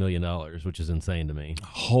 to $15 million, which is insane to me.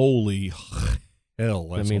 Holy hell.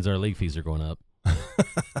 That means our league fees are going up.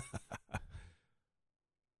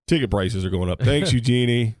 Ticket prices are going up. Thanks,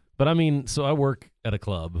 Eugenie. But I mean, so I work at a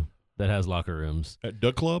club that has locker rooms. At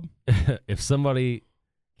Duck Club? If somebody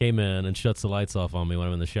came in and shuts the lights off on me when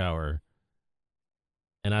I'm in the shower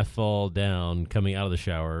and I fall down coming out of the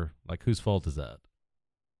shower, like whose fault is that?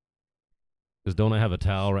 Because don't I have a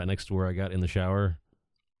towel right next to where I got in the shower?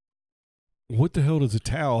 What the hell does a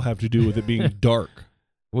towel have to do with it being dark?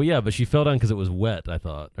 Well, yeah, but she fell down because it was wet, I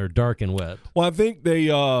thought, or dark and wet. Well, I think they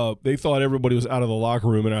thought everybody was out of the locker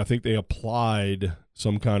room, and I think they applied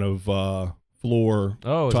some kind of floor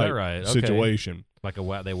is that right? situation. Okay.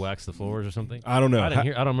 Like they waxed the floors or something? I don't know. I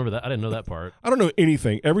don't remember that. I didn't know that part. I don't know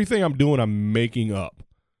anything. Everything I'm doing, I'm making up.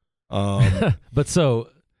 But so,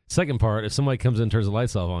 second part, if somebody comes in and turns the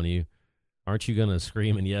lights off on you, aren't you going to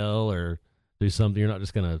scream and yell or do something? You're not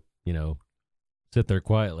just going to, sit there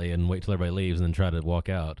quietly and wait till everybody leaves and then try to walk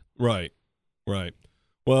out. Right.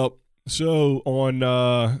 Well, so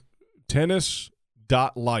on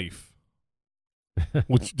tennis.life,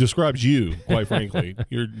 which describes you, quite frankly.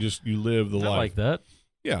 You live the life. I like that.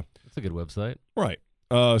 Yeah. It's a good website. Right.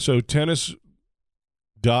 So tennis.life,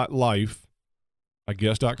 I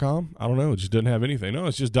guess .com. I don't know. It just doesn't have anything. No,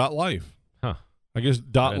 it's just .life. Huh. I guess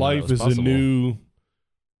didn't know that .life was is the possible. new.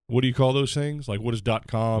 What do you call those things? Like what is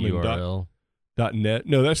 .com URL. and .net?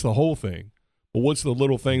 No, that's the whole thing. But what's the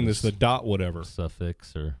little thing that's the dot whatever?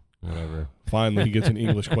 Suffix or whatever. Finally, he gets an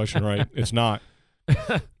English question right. It's not.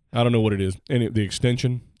 I don't know what it is. The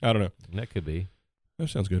extension? I don't know. That could be. That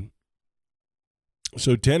sounds good.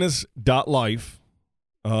 So tennis.life,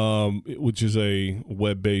 which is a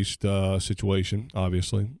web-based situation,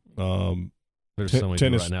 obviously. There's so many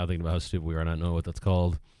people right now thinking about how stupid we are not knowing what that's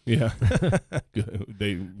called. Yeah.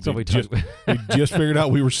 they just figured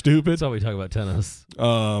out we were stupid. That's all we talk about tennis.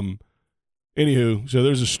 Anywho, so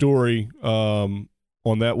there's a story on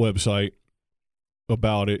that website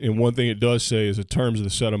about it, and one thing it does say is the terms of the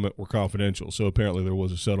settlement were confidential. So apparently there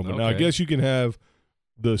was a settlement. Okay. Now I guess you can have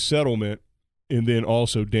the settlement and then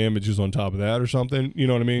also damages on top of that or something. You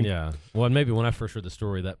know what I mean? Yeah. Well, and maybe when I first heard the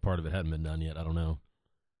story, that part of it hadn't been done yet. I don't know.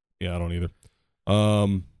 Yeah, I don't either.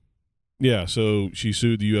 Yeah, so she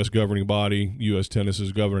sued the U.S. governing body, U.S.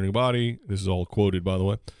 Tennis's governing body. This is all quoted, by the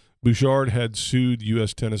way. Bouchard had sued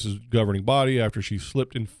U.S. Tennis's governing body after she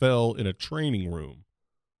slipped and fell in a training room.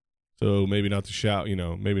 So maybe not the shout,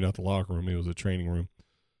 maybe not the locker room. It was a training room.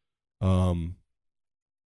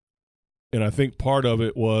 And I think part of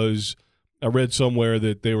it was, I read somewhere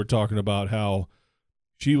that they were talking about how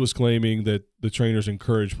she was claiming that the trainers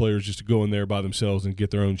encourage players just to go in there by themselves and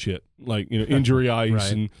get their own shit, like injury ice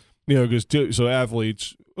Right. and because so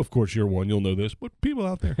athletes, of course you're one, you'll know this, but people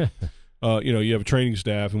out there, you have a training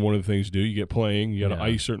staff, and one of the things you do, you get playing, you got to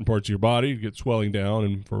ice certain parts of your body to get swelling down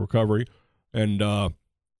and for recovery, and I'm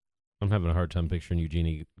having a hard time picturing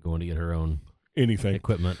Eugenie going to get her own anything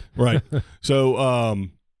equipment. Right. So,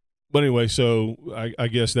 but anyway, so I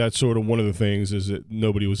guess that's sort of one of the things is that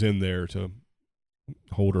nobody was in there to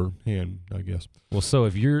hold her hand, I guess. Well, so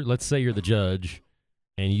if let's say you're the judge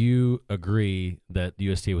and you agree that the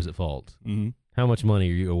USTA was at fault, how much money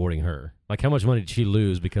are you awarding her? Like, how much money did she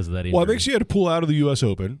lose because of that injury? Well, I think she had to pull out of the U.S.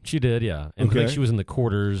 Open. She did, yeah. And I think she was in the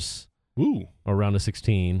quarters or round of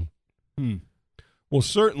 16. Well,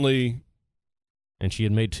 certainly. And she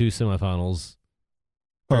had made 2 semifinals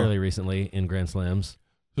fairly recently in Grand Slams.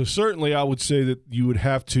 So certainly I would say that you would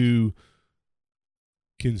have to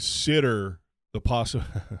consider the possible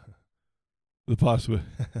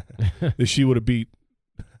that she would have beat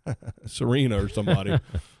Serena or somebody.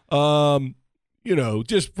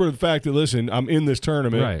 Just for the fact that, listen, I'm in this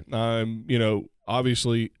tournament. Right. I'm,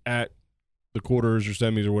 obviously at the quarters or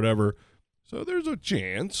semis or whatever. So there's a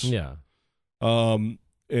chance. Yeah.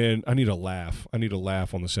 And I need a laugh. I need a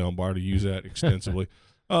laugh on the sound bar to use that extensively.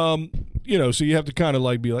 So you have to kind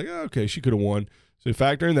of be like, oh, okay, she could have won. So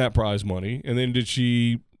factor in that prize money. And then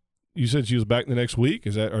you said she was back the next week?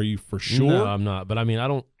 Are you for sure? No, I'm not. But I mean, I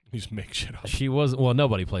don't. You just make shit up. She was, well,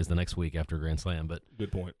 nobody plays the next week after Grand Slam, but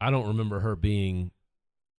good point. I don't remember her being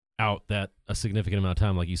out a significant amount of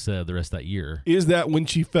time, like you said, the rest of that year. Is that when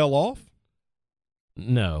she fell off?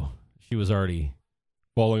 No, she was already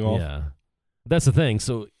falling off. Yeah, that's the thing.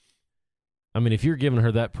 So, I mean, if you're giving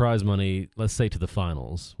her that prize money, let's say to the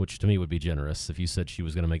finals, which to me would be generous. If you said she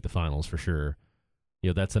was going to make the finals for sure,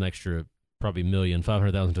 that's an extra probably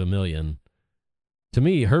 $500,000 to $1 million. To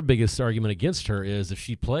me, her biggest argument against her is if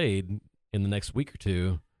she played in the next week or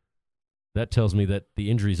two, that tells me that the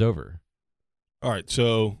injury's over. All right,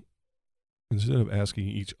 so instead of asking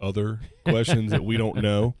each other questions that we don't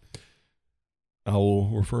know, I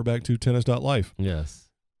will refer back to tennis.life. Yes.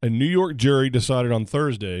 A New York jury decided on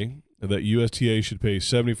Thursday that USTA should pay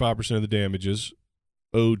 75% of the damages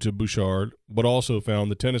owed to Bouchard, but also found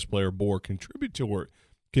the tennis player bore contributory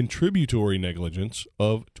negligence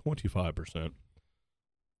of 25%.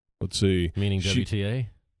 Let's see. Meaning WTA?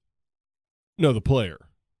 No, the player.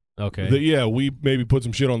 Okay. We maybe put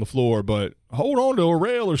some shit on the floor, but hold on to a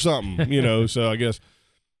rail or something, So I guess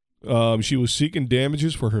she was seeking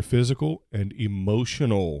damages for her physical and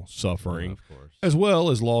emotional suffering, of course, as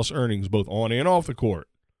well as lost earnings both on and off the court.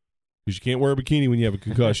 Because you can't wear a bikini when you have a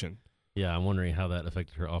concussion. Yeah, I'm wondering how that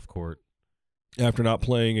affected her off court. After not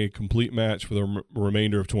playing a complete match for the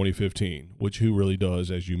remainder of 2015, which who really does,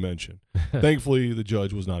 as you mentioned. Thankfully, the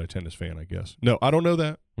judge was not a tennis fan, I guess. No, I don't know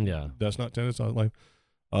that. Yeah. That's not tennis. So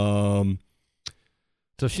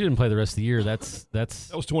if she didn't play the rest of the year, that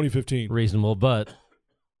was 2015. Reasonable, but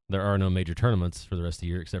there are no major tournaments for the rest of the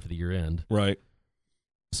year except for the year end. Right.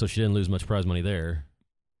 So she didn't lose much prize money there.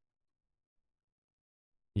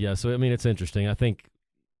 Yeah, so I mean, it's interesting. I think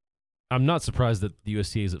I'm not surprised that the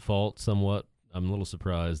USTA is at fault somewhat. I'm a little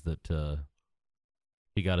surprised that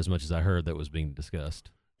he got as much as I heard that was being discussed.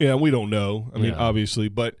 Yeah, we don't know. I mean, Yeah. obviously,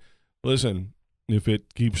 but listen, if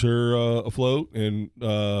it keeps her afloat and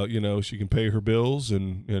she can pay her bills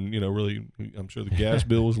and really, I'm sure the gas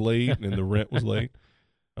bill was late and the rent was late.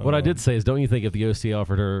 What I did say is, don't you think if the OC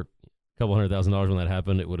offered her a couple $100,000 when that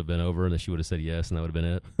happened, it would have been over and that she would have said yes and that would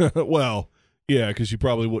have been it? Well, yeah, because she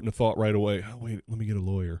probably wouldn't have thought right away, oh, wait, let me get a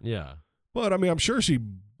lawyer. Yeah. But, I mean, I'm sure she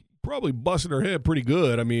probably busted her head pretty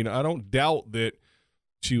good. I mean, I don't doubt that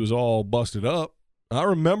she was all busted up. I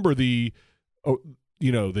remember the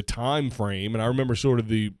time frame, and I remember sort of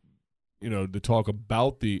the talk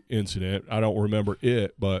about the incident. I don't remember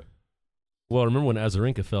it, but. Well, I remember when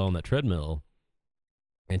Azarenka fell on that treadmill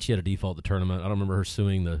and she had a default the tournament. I don't remember her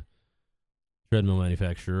suing the treadmill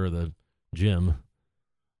manufacturer or the gym.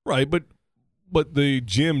 Right, but the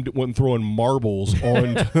gym wasn't throwing marbles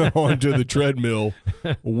onto the treadmill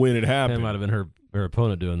when it happened. That might have been her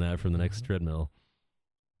opponent doing that from the next treadmill.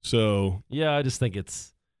 So yeah, I just think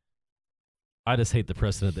I just hate the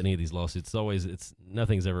precedent that any of these lawsuits.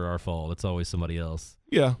 Nothing's ever our fault. It's always somebody else.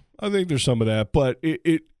 Yeah, I think there's some of that, but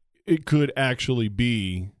it could actually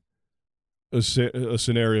be a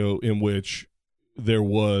scenario in which there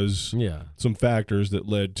was some factors that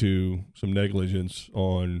led to some negligence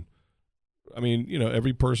on. I mean,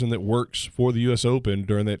 every person that works for the U.S. Open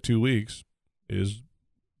during that 2 weeks is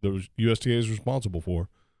the USTA is responsible for.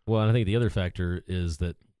 Well, and I think the other factor is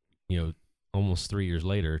that almost 3 years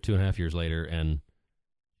later, 2.5 years later, and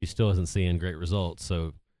she still isn't seeing great results.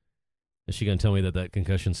 So is she going to tell me that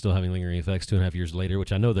concussion's still having lingering effects 2.5 years later,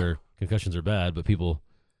 which I know their concussions are bad, but people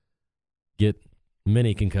get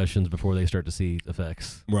many concussions before they start to see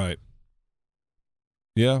effects. Right.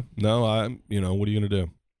 Yeah. No, what are you going to do?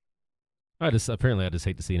 I just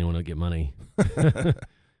hate to see anyone get money.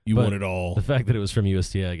 You want it all. The fact that it was from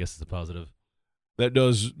USTA, I guess, is a positive. That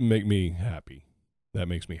does make me happy. That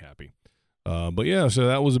makes me happy. But yeah, so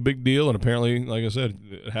that was a big deal, and apparently, like I said,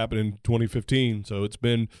 it happened in 2015. So it's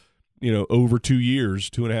been, over 2 years,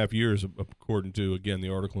 2.5 years, according to again the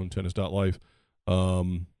article in Tennis.life.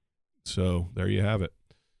 So there you have it.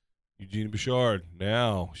 Eugenie Bouchard.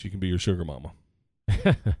 Now she can be your sugar mama.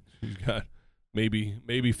 She's got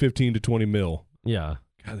maybe 15 to 20 mil. Yeah.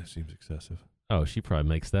 God, that seems excessive. Oh, she probably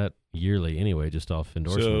makes that yearly anyway, just off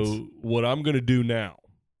endorsements. So what I'm going to do now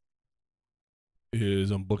is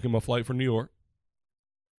I'm booking my flight for New York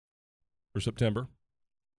for September.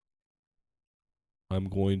 I'm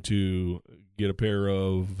going to get a pair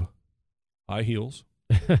of high heels.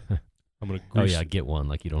 I'm going to grease. Oh, yeah, get one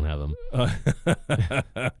like you don't have them.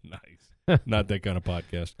 Nice. Not that kind of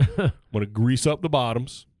podcast. I'm going to grease up the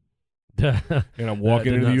bottoms. And I'm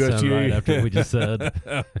walking into the USTA. Right after what we just said.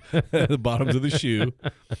 The bottoms of the shoe.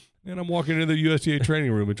 And I'm walking into the USTA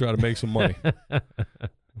training room and try to make some money.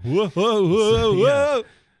 Whoa, whoa, whoa, whoa.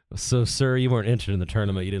 So, sir, you weren't entered in the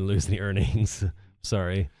tournament. You didn't lose any earnings.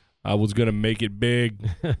 Sorry. I was going to make it big.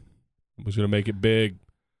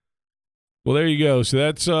 Well, there you go. So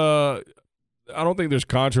that's, I don't think there's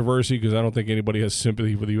controversy because I don't think anybody has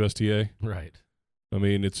sympathy for the USTA. Right. I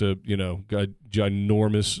mean, it's a,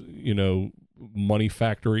 ginormous, money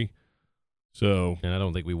factory. So. And I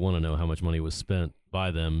don't think we want to know how much money was spent by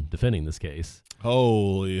them defending this case.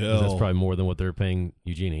 Holy hell. That's probably more than what they're paying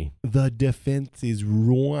Eugenie. The defense is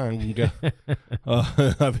wrong.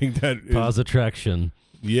 I think that is. Pause attraction.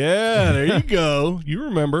 Yeah, there you go. You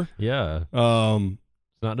remember. Yeah. It's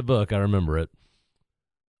not in the book. I remember it.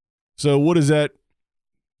 So what is that?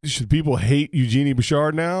 Should people hate Eugenie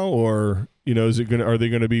Bouchard now? Or, are they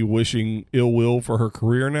going to be wishing ill will for her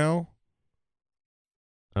career now?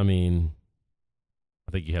 I mean,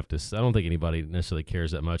 I think you have to. I don't think anybody necessarily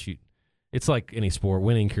cares that much. It's like any sport.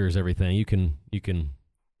 Winning cures everything. You can,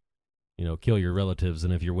 kill your relatives,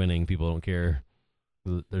 and if you're winning, people don't care.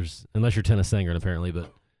 Unless you're Tennis Sangren, apparently,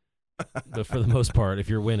 but for the most part, if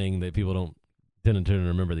you're winning, that people don't tend to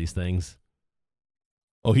remember these things.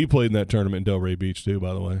 Oh, he played in that tournament in Delray Beach too,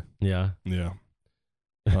 by the way. Yeah. Yeah.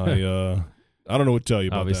 I don't know what to tell you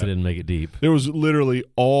about Obviously that. Didn't make it deep. There was literally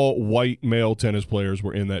all white male tennis players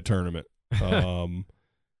were in that tournament.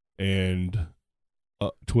 And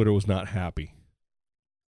Twitter was not happy.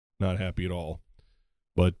 Not happy at all.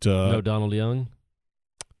 But no Donald Young?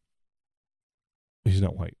 He's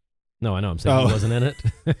not white. No, I know. I'm saying he wasn't in it.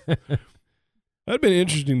 That'd been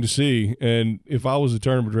interesting to see. And if I was the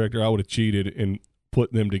tournament director, I would have cheated and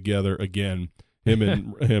put them together again. Him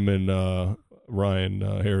and Ryan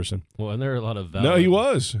Harrison. Well, and there are a lot of valid. No, he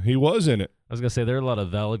was in it. I was gonna say there are a lot of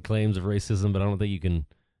valid claims of racism, but I don't think you can.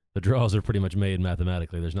 The draws are pretty much made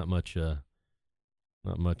mathematically. There's not much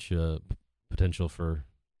potential for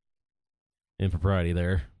impropriety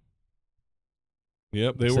there.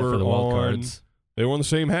 Yep, they Except were for the wild cards. They were on the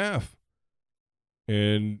same half.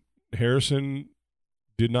 And Harrison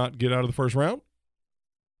did not get out of the first round.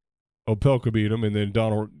 Opelka beat him, and then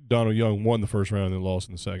Donald Young won the first round and then lost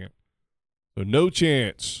in the second. So no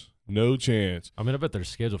chance. No chance. I mean, I bet their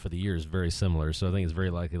schedule for the year is very similar, so I think it's very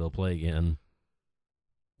likely they'll play again.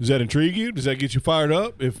 Does that intrigue you? Does that get you fired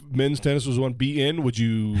up? If men's tennis was on BN, would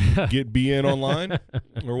you get BN online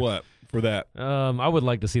or what for that? I would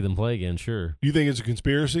like to see them play again, sure. Do you think it's a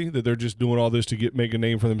conspiracy that they're just doing all this to make a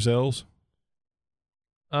name for themselves?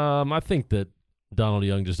 I think that Donald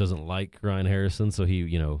Young just doesn't like Ryan Harrison, so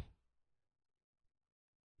he,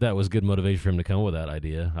 that was good motivation for him to come up with that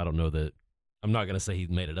idea. I don't know that. I'm not going to say he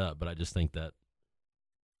made it up, but I just think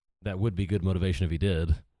that would be good motivation if he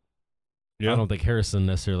did. Yeah. I don't think Harrison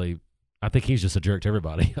necessarily. I think he's just a jerk to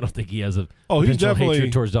everybody. I don't think he has a he's definitely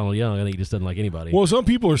hatred towards Donald Young. I think he just doesn't like anybody. Well, some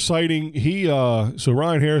people are citing so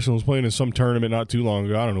Ryan Harrison was playing in some tournament not too long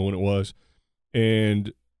ago. I don't know when it was,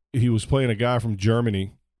 and he was playing a guy from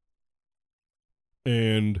Germany,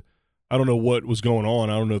 and I don't know what was going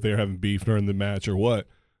on. I don't know if they were having beef during the match or what.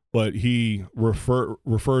 But he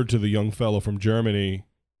referred to the young fellow from Germany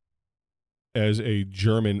as a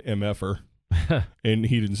German MFer, and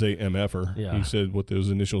he didn't say MFer. Yeah. He said what those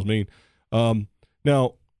initials mean.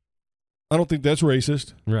 Now, I don't think that's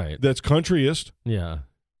racist. Right. That's countryist. Yeah.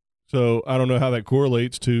 So I don't know how that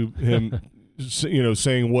correlates to him,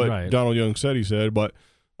 saying what right. Donald Young said he said. But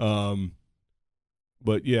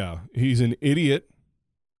yeah, he's an idiot.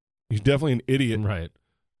 He's definitely an idiot. Right.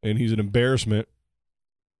 And he's an embarrassment.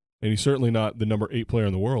 And he's certainly not the number 8 player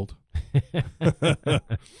in the world.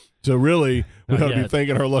 So really, we ought to be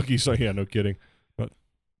thanking our lucky son. Yeah, no kidding. But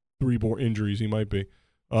 3 more injuries he might be.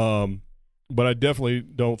 But I definitely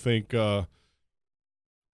don't think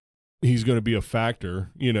he's going to be a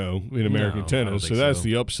factor, in American tennis. So that's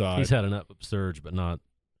the upside. He's had an upsurge, but not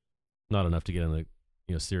enough to get in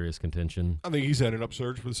the serious contention. I think he's had an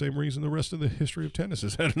upsurge for the same reason the rest of the history of tennis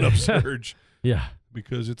has had an upsurge. Yeah,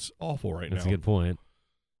 because it's awful right now. That's a good point.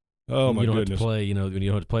 Oh, my goodness. You don't goodness. have to play, when you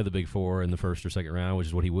don't have to play the big 4 in the first or second round, which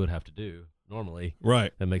is what he would have to do normally.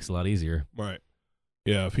 Right. That makes it a lot easier. Right.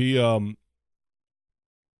 Yeah, if he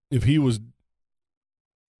was,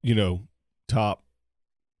 top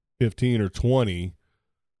 15 or 20,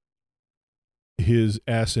 his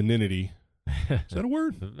asininity, is that a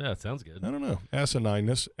word? Yeah, it sounds good. I don't know.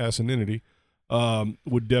 Asininity,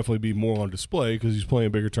 would definitely be more on display because he's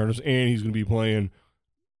playing bigger tournaments and he's going to be playing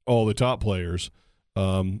all the top players.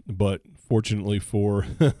 But fortunately for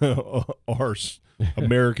our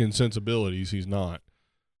American sensibilities, he's not.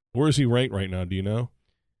 Where is he ranked right now? Do you know?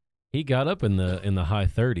 He got up in the high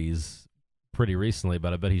 30s pretty recently,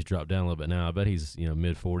 but I bet he's dropped down a little bit now. I bet he's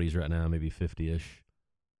mid 40s right now, maybe 50-ish.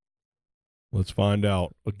 Let's find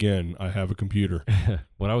out. Again, I have a computer.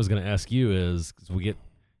 What I was going to ask you is,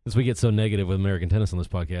 since we get so negative with American tennis on this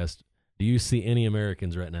podcast, do you see any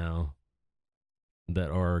Americans right now that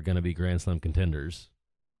are going to be Grand Slam contenders?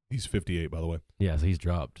 He's 58, by the way. Yeah, so he's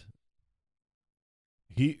dropped.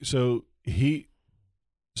 So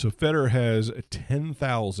Federer has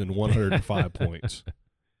 10,105 points.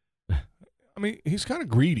 I mean, he's kind of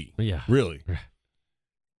greedy. Yeah. Really.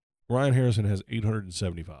 Ryan Harrison has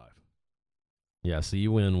 875. Yeah, so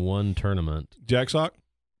you win one tournament. Jack Sock,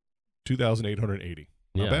 2,880.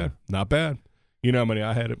 Not bad. Not bad. You know how many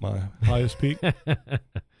I had at my highest peak?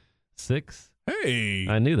 6. Hey.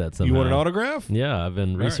 I knew that somehow. You want an autograph? Yeah, I've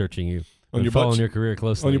been researching you. On your following your career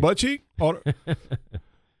closely. On your butt cheek?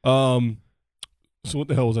 So what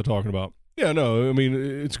the hell was I talking about? Yeah, no, I mean,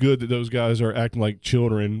 it's good that those guys are acting like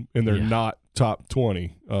children and they're not top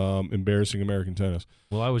 20, embarrassing American tennis.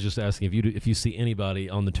 Well, I was just asking if you see anybody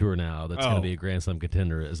on the tour now that's going to be a Grand Slam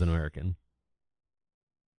contender as an American.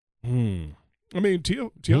 I mean,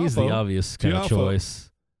 Tiafoe. He's the obvious kind of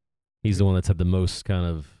choice. He's the one that's had the most kind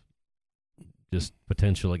of just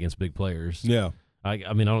potential against big players. Yeah.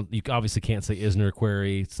 I mean, you obviously can't say Isner,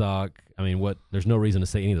 Querrey, Sock. I mean, there's no reason to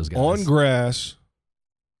say any of those guys. On grass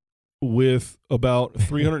with about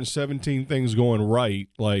 317 things going right,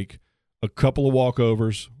 like a couple of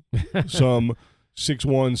walkovers, some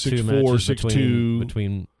 6-1, 6-4, 6-2.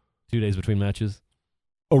 Between 2 days between matches.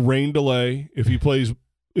 A rain delay. If he plays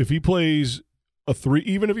a 3,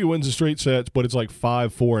 even if he wins the straight sets, but it's like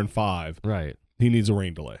 5, 4, and 5. Right. He needs a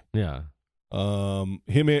rain delay. Yeah. Him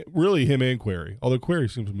and Querrey. Although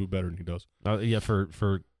Querrey seems to move better than he does.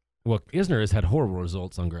 Isner has had horrible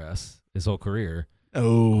results on grass his whole career.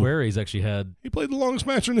 Oh. Querrey's actually He played the longest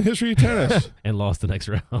match in the history of tennis. and lost the next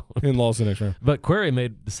round. But Querrey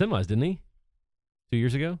made the semis, didn't he? 2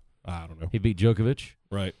 years ago? I don't know. He beat Djokovic.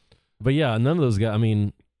 Right. But yeah, none of those guys, I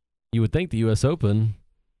mean, you would think the U.S. Open,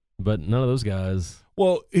 But none of those guys.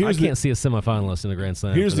 Well, I can't see a semifinalist in the Grand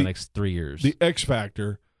Slam for the next 3 years. The X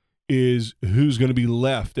factor is who's going to be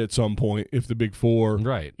left at some point if the big four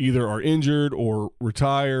either are injured or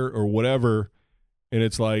retire or whatever. And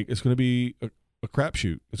it's like it's going to be a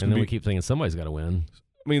crapshoot. And then we keep thinking somebody's got to win.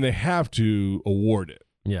 I mean, they have to award it.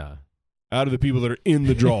 Yeah. Out of the people that are in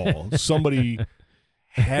the draw, somebody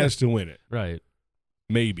has to win it. Right.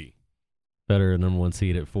 Maybe. Better number one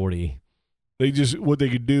seed at 40. What they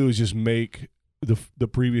could do is just make the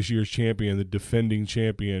previous year's champion the defending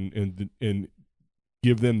champion and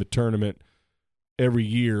give them the tournament every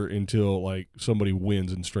year until like somebody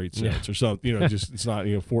wins in straight sets or something. Just it's not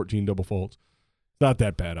 14 double faults. It's not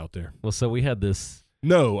that bad out there. Well, so we had this.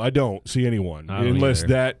 No, I don't see anyone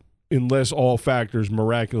unless all factors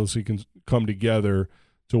miraculously can come together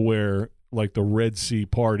to where like the Red Sea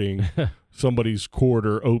parting, somebody's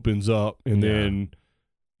quarter opens up and then.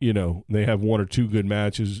 They have one or two good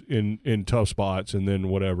matches in tough spots and then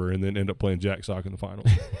whatever, and then end up playing jack sock in the finals.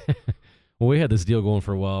 Well, we had this deal going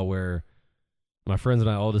for a while where my friends and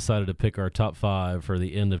I all decided to pick our top 5 for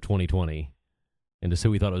the end of 2020 and just who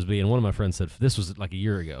we thought it was be. And one of my friends said, this was like a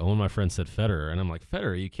year ago, one of my friends said Federer. And I'm like, Federer,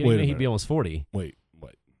 are you kidding me? He'd be almost 40. Wait.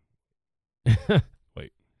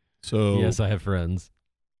 So yes, I have friends.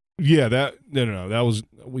 Yeah, that was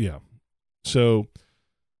So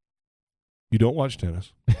you don't watch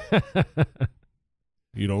tennis.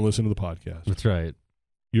 You don't listen to the podcast. That's right.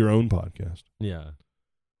 Your own podcast. Yeah.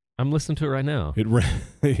 I'm listening to it right now.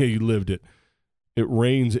 You lived it. It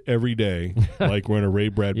rains every day, like we're in a Ray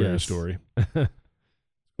Bradbury story. It's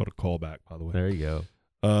got a callback, by the way. There you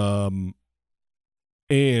go.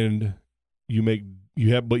 And you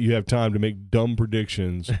have time to make dumb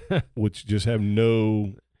predictions, which just have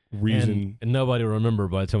no reason. And nobody will remember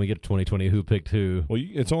by the time we get to 2020 who picked who. Well,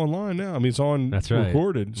 it's online now. I mean, it's on. That's right.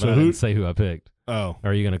 Recorded. But So I didn't say who I picked. Oh,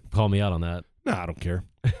 are you going to call me out on that? No, I don't care.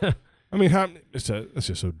 I mean, it's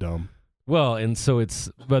just so dumb. Well, and so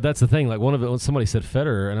but that's the thing. Like somebody said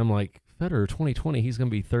Federer, and I'm like, Federer 2020, he's going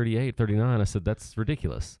to be 38, 39. I said, that's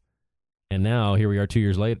ridiculous. And now here we are 2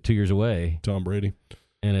 years away. Tom Brady.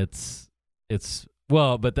 And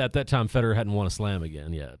but at that time, Federer hadn't won a slam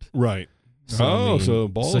again yet. Right. So, so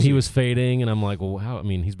ballsy. So he was fading, and I'm like, well, how? I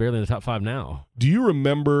mean, he's barely in the top 5 now. Do you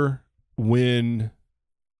remember when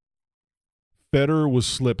Federer was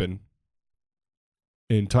slipping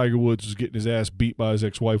and Tiger Woods was getting his ass beat by his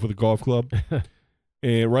ex-wife with a golf club?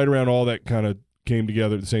 And right around all that kind of came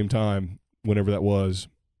together at the same time, whenever that was.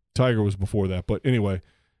 Tiger was before that. But anyway,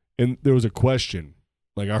 and there was a question.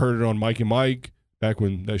 Like I heard it on Mike and Mike back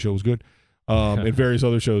when that show was good. And various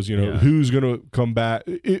other shows, who's going to come back,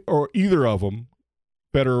 or either of them,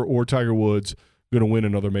 Federer or Tiger Woods, going to win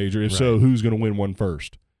another major? If so, who's going to win one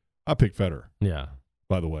first? I picked Federer. Yeah.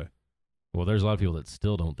 By the way. Well, there's a lot of people that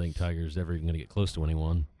still don't think Tiger's ever going to get close to winning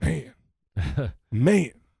one.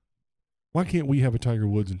 Man. Why can't we have a Tiger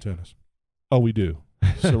Woods in tennis? Oh, we do.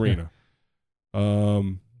 Serena.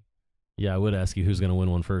 Yeah, I would ask you who's going to win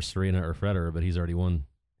one first, Serena or Federer, but he's already won.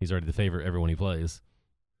 He's already the favorite everyone he plays.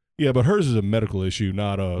 Yeah, but hers is a medical issue,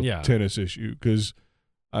 not a tennis issue. Because,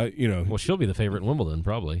 well, she'll be the favorite in Wimbledon,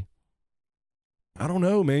 probably. I don't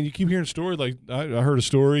know, man. You keep hearing stories. Like, I heard a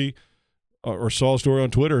story or saw a story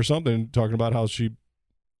on Twitter or something talking about how she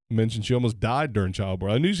mentioned she almost died during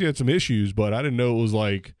childbirth. I knew she had some issues, but I didn't know it was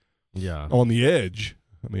like on the edge.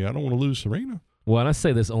 I mean, I don't want to lose Serena. Well, and I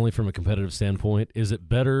say this only from a competitive standpoint. Is it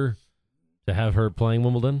better to have her playing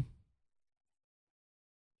Wimbledon?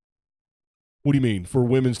 What do you mean? For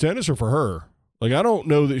women's tennis or for her? Like, I don't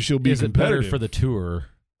know that she'll be competitive. Is it better for the tour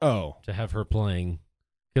to have her playing?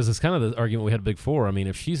 Because it's kind of the argument we had at Big Four. I mean,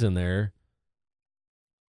 if she's in there,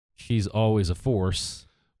 she's always a force.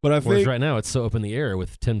 But I whereas think right now it's so up in the air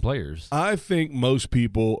with 10 players. I think most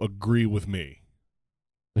people agree with me.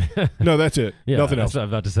 No, that's it. Nothing else. That's what I'm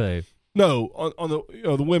about to say. No, on the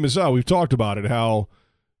the women's side, we've talked about it, how,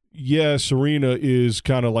 Serena is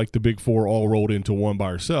kind of like the Big Four all rolled into one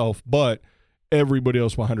by herself, but everybody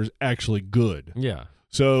else behind her is actually good. Yeah.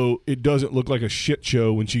 So it doesn't look like a shit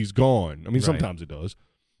show when she's gone. I mean, sometimes it does.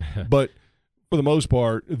 But for the most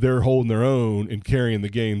part, they're holding their own and carrying the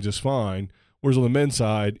game just fine. Whereas on the men's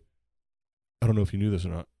side, I don't know if you knew this or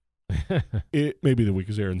not. It may be the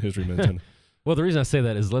weakest era in the history of men's tennis. Well, the reason I say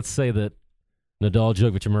that is let's say that Nadal,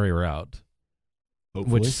 Djokovic, and Murray are out.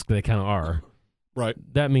 Hopefully. Which they kind of are. Right.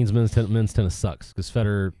 That means men's tennis sucks because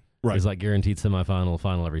Federer is like guaranteed semifinal,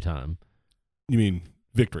 final every time. You mean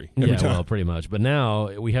victory every time? Well, pretty much. But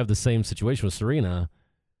now we have the same situation with Serena,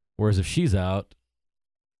 whereas if she's out,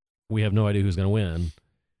 we have no idea who's going to win.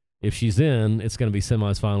 If she's in, it's going to be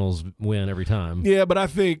semis, finals, win every time. Yeah, but I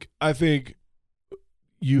think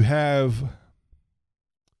you have.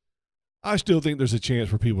 I still think there's a chance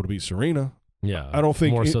for people to beat Serena. Yeah, I don't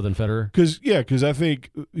think more so than Federer. Because I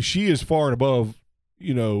think she is far and above,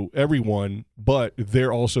 everyone, but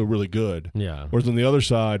they're also really good. Yeah. Whereas on the other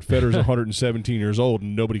side, Federer's 117 years old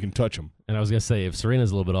and nobody can touch him. And I was gonna say, if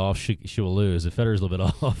Serena's a little bit off, she will lose. If Federer's a little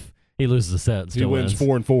bit off, he loses a set. And he still wins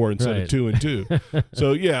 4-4 instead of 2-2.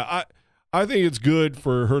 So yeah, I think it's good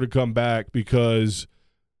for her to come back because.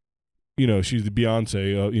 She's the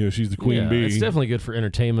Beyonce. She's the queen bee. It's definitely good for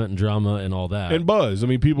entertainment and drama and all that. And buzz. I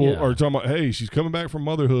mean, people are talking about, hey, she's coming back from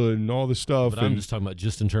motherhood and all this stuff. But I'm just talking about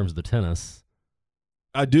just in terms of the tennis.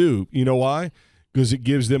 I do. You know why? Because it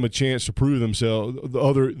gives them a chance to prove themselves.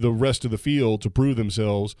 The rest of the field to prove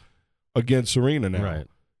themselves against Serena now. Right.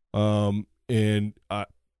 And I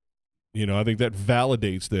think that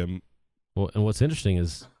validates them. Well, and what's interesting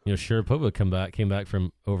is Sharapova came back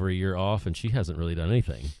from over a year off, and she hasn't really done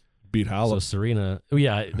anything. Beat Halep. So Serena,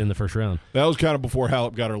 in the first round. That was kind of before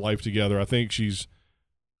Halep got her life together. I think she's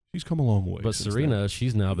come a long way. But Serena,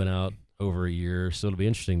 she's now been out over a year, so it'll be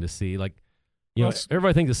interesting to see.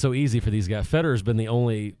 Everybody thinks it's so easy for these guys. Federer's been the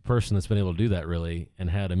only person that's been able to do that really and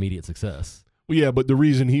had immediate success. Well, yeah, but the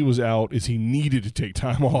reason he was out is he needed to take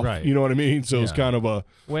time off. Right. You know what I mean? So it's kind of a.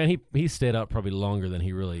 Well, he stayed out probably longer than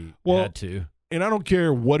he really had to. And I don't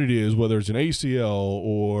care what it is, whether it's an ACL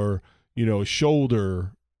or a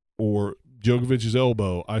shoulder. Or Djokovic's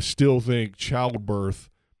elbow, I still think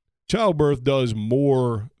childbirth does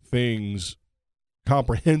more things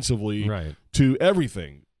comprehensively to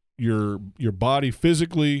everything. Your body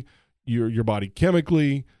physically, your body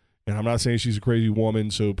chemically, and I'm not saying she's a crazy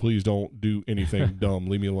woman, so please don't do anything dumb.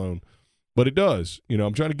 Leave me alone. But it does.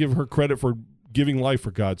 I'm trying to give her credit for giving life,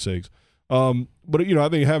 for God's sakes. But I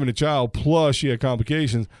think having a child plus she had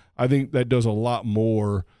complications, I think that does a lot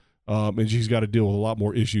more. And she's got to deal with a lot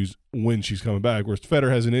more issues when she's coming back. Whereas Federer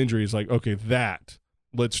has an injury, it's like, okay,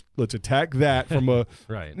 let's attack that from a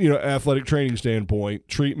athletic training standpoint,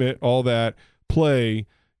 treatment, all that, play,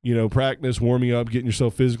 practice, warming up, getting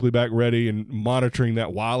yourself physically back ready, and monitoring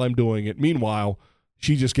that while I'm doing it. Meanwhile,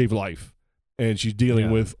 she just gave life, and she's dealing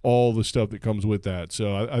with all the stuff that comes with that.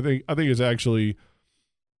 So I think it's actually,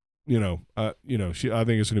 I think it's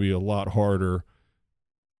going to be a lot harder.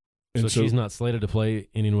 So she's not slated to play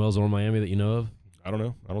Indian Wells or Miami that you know of? I don't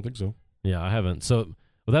know. I don't think so. Yeah, I haven't. So,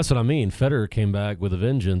 that's what I mean. Federer came back with a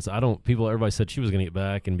vengeance. Everybody said she was going to get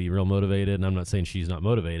back and be real motivated, and I'm not saying she's not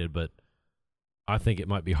motivated, but I think it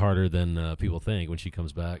might be harder than people think when she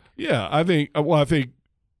comes back. Yeah, I think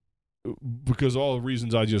because all the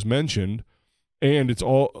reasons I just mentioned, and it's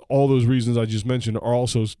all those reasons I just mentioned are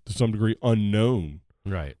also to some degree unknown.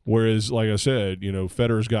 Right. Whereas, like I said,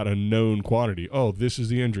 Federer's got a known quantity. Oh, this is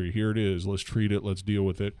the injury. Here it is. Let's treat it. Let's deal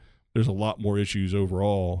with it. There's a lot more issues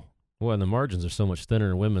overall. Well, and the margins are so much thinner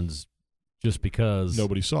in women's just because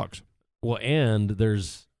nobody sucks. Well, and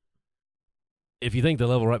if you think the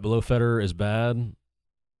level right below Federer is bad,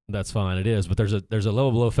 that's fine. It is. But there's a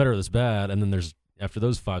level below Federer that's bad, and then there's after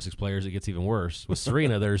those 5-6 players, it gets even worse. With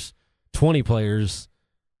Serena, there's 20 players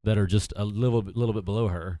that are just a little bit below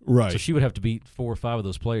her. Right. So she would have to beat 4 or 5 of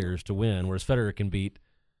those players to win, whereas Federer can beat,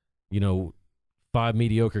 5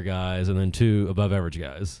 mediocre guys and then 2 above average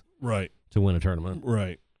guys. Right. To win a tournament.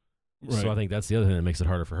 Right. So I think that's the other thing that makes it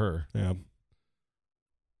harder for her. Yeah.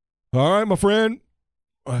 All right, my friend.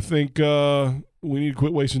 I think we need to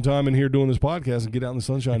quit wasting time in here doing this podcast and get out in the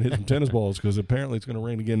sunshine and hit some tennis balls because apparently it's going to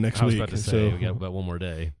rain again next week. I was about to say, we got about one more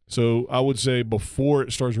day. So I would say before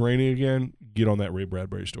it starts raining again, get on that Ray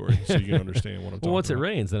Bradbury story so you can understand what I'm talking about. Well, once it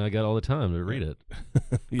rains, then I got all the time to read it.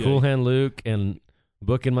 Cool Hand Luke and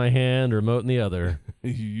book in my hand, remote in the other.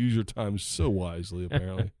 You use your time so wisely,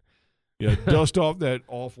 apparently. Yeah, dust off that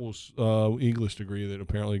awful English degree that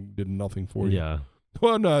apparently did nothing for you. Yeah.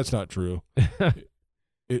 Well, no, that's not true.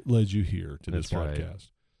 It led you here to this podcast.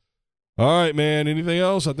 Right. All right, man. Anything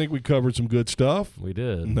else? I think we covered some good stuff. We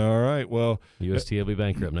did. All right. Well, UST will be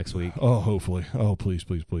bankrupt next week. Oh, hopefully. Oh, please,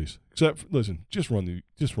 please, please. Except, listen, just run the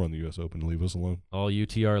U.S. Open and leave us alone. All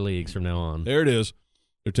UTR leagues from now on. There it is.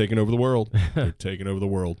 They're taking over the world. They're taking over the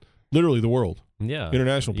world. Literally the world. Yeah.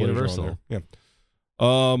 International players Universal. on there.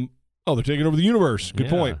 Yeah. They're taking over the universe. Good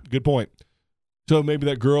point. Good point. So maybe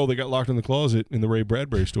that girl that got locked in the closet in the Ray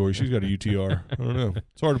Bradbury story, she's got a UTR. I don't know.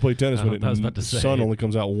 It's hard to play tennis when the sun only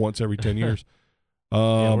comes out once every 10 years.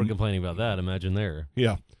 Yeah, we're complaining about that. Imagine there.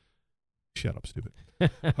 Yeah. Shut up, stupid.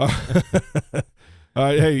 All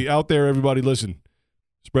right, hey, out there, everybody, listen.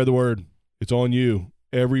 Spread the word. It's on you.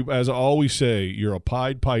 As I always say, you're a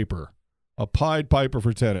Pied Piper. A Pied Piper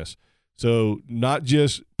for tennis. So not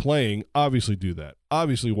just playing, obviously do that.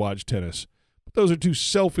 Obviously watch tennis. But those are two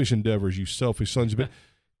selfish endeavors, you selfish sons of bitch.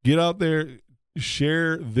 Get out there,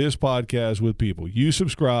 share this podcast with people. You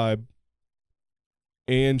subscribe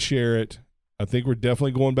and share it. I think we're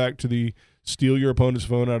definitely going back to the steal your opponent's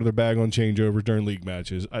phone out of their bag on changeovers during league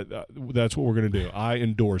matches. That's what we're going to do. I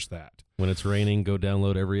endorse that. When it's raining, go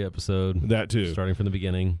download every episode. That too. Starting from the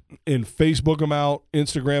beginning. And Facebook them out,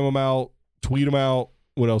 Instagram them out, tweet them out.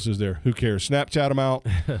 What else is there? Who cares? Snapchat them out.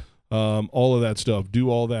 All of that stuff. Do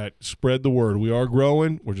all that. Spread the word. We are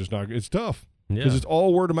growing. We're just not. It's tough because it's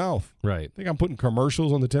all word of mouth. Right. I think I'm putting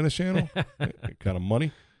commercials on the tennis channel. Kind of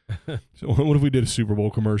money. So what if we did a Super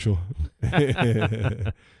Bowl commercial?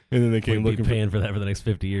 And then they came looking paying for that for the next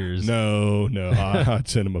 50 years. No. I'd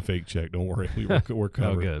send them a fake check. Don't worry. We're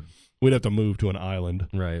covered. Oh, good. We'd have to move to an island.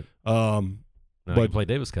 Right. But play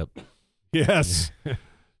Davis Cup. Yes.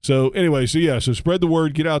 So anyway, so spread the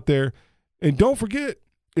word, get out there. And don't forget,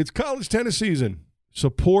 it's college tennis season.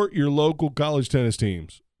 Support your local college tennis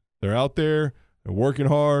teams. They're out there, they're working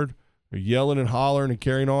hard, they're yelling and hollering and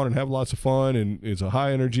carrying on and having lots of fun, and it's a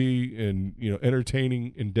high energy and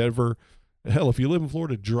entertaining endeavor. Hell, if you live in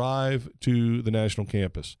Florida, drive to the national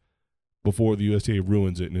campus before the USTA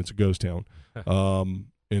ruins it and it's a ghost town.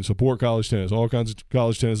 And support college tennis. All kinds of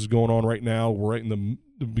college tennis is going on right now. We're right in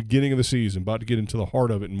the beginning of the season, about to get into the heart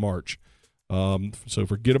of it in March. So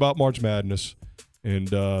forget about March Madness and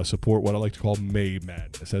support what I like to call May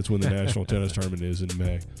Madness. That's when the national tennis tournament is in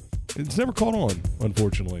May. It's never caught on,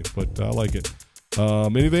 unfortunately, but I like it.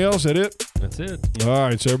 Anything else? That it? That's it. All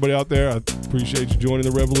right, so everybody out there, I appreciate you joining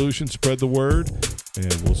the revolution. Spread the word,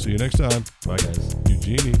 and we'll see you next time. Bye, guys.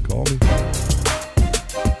 Eugenie, call me.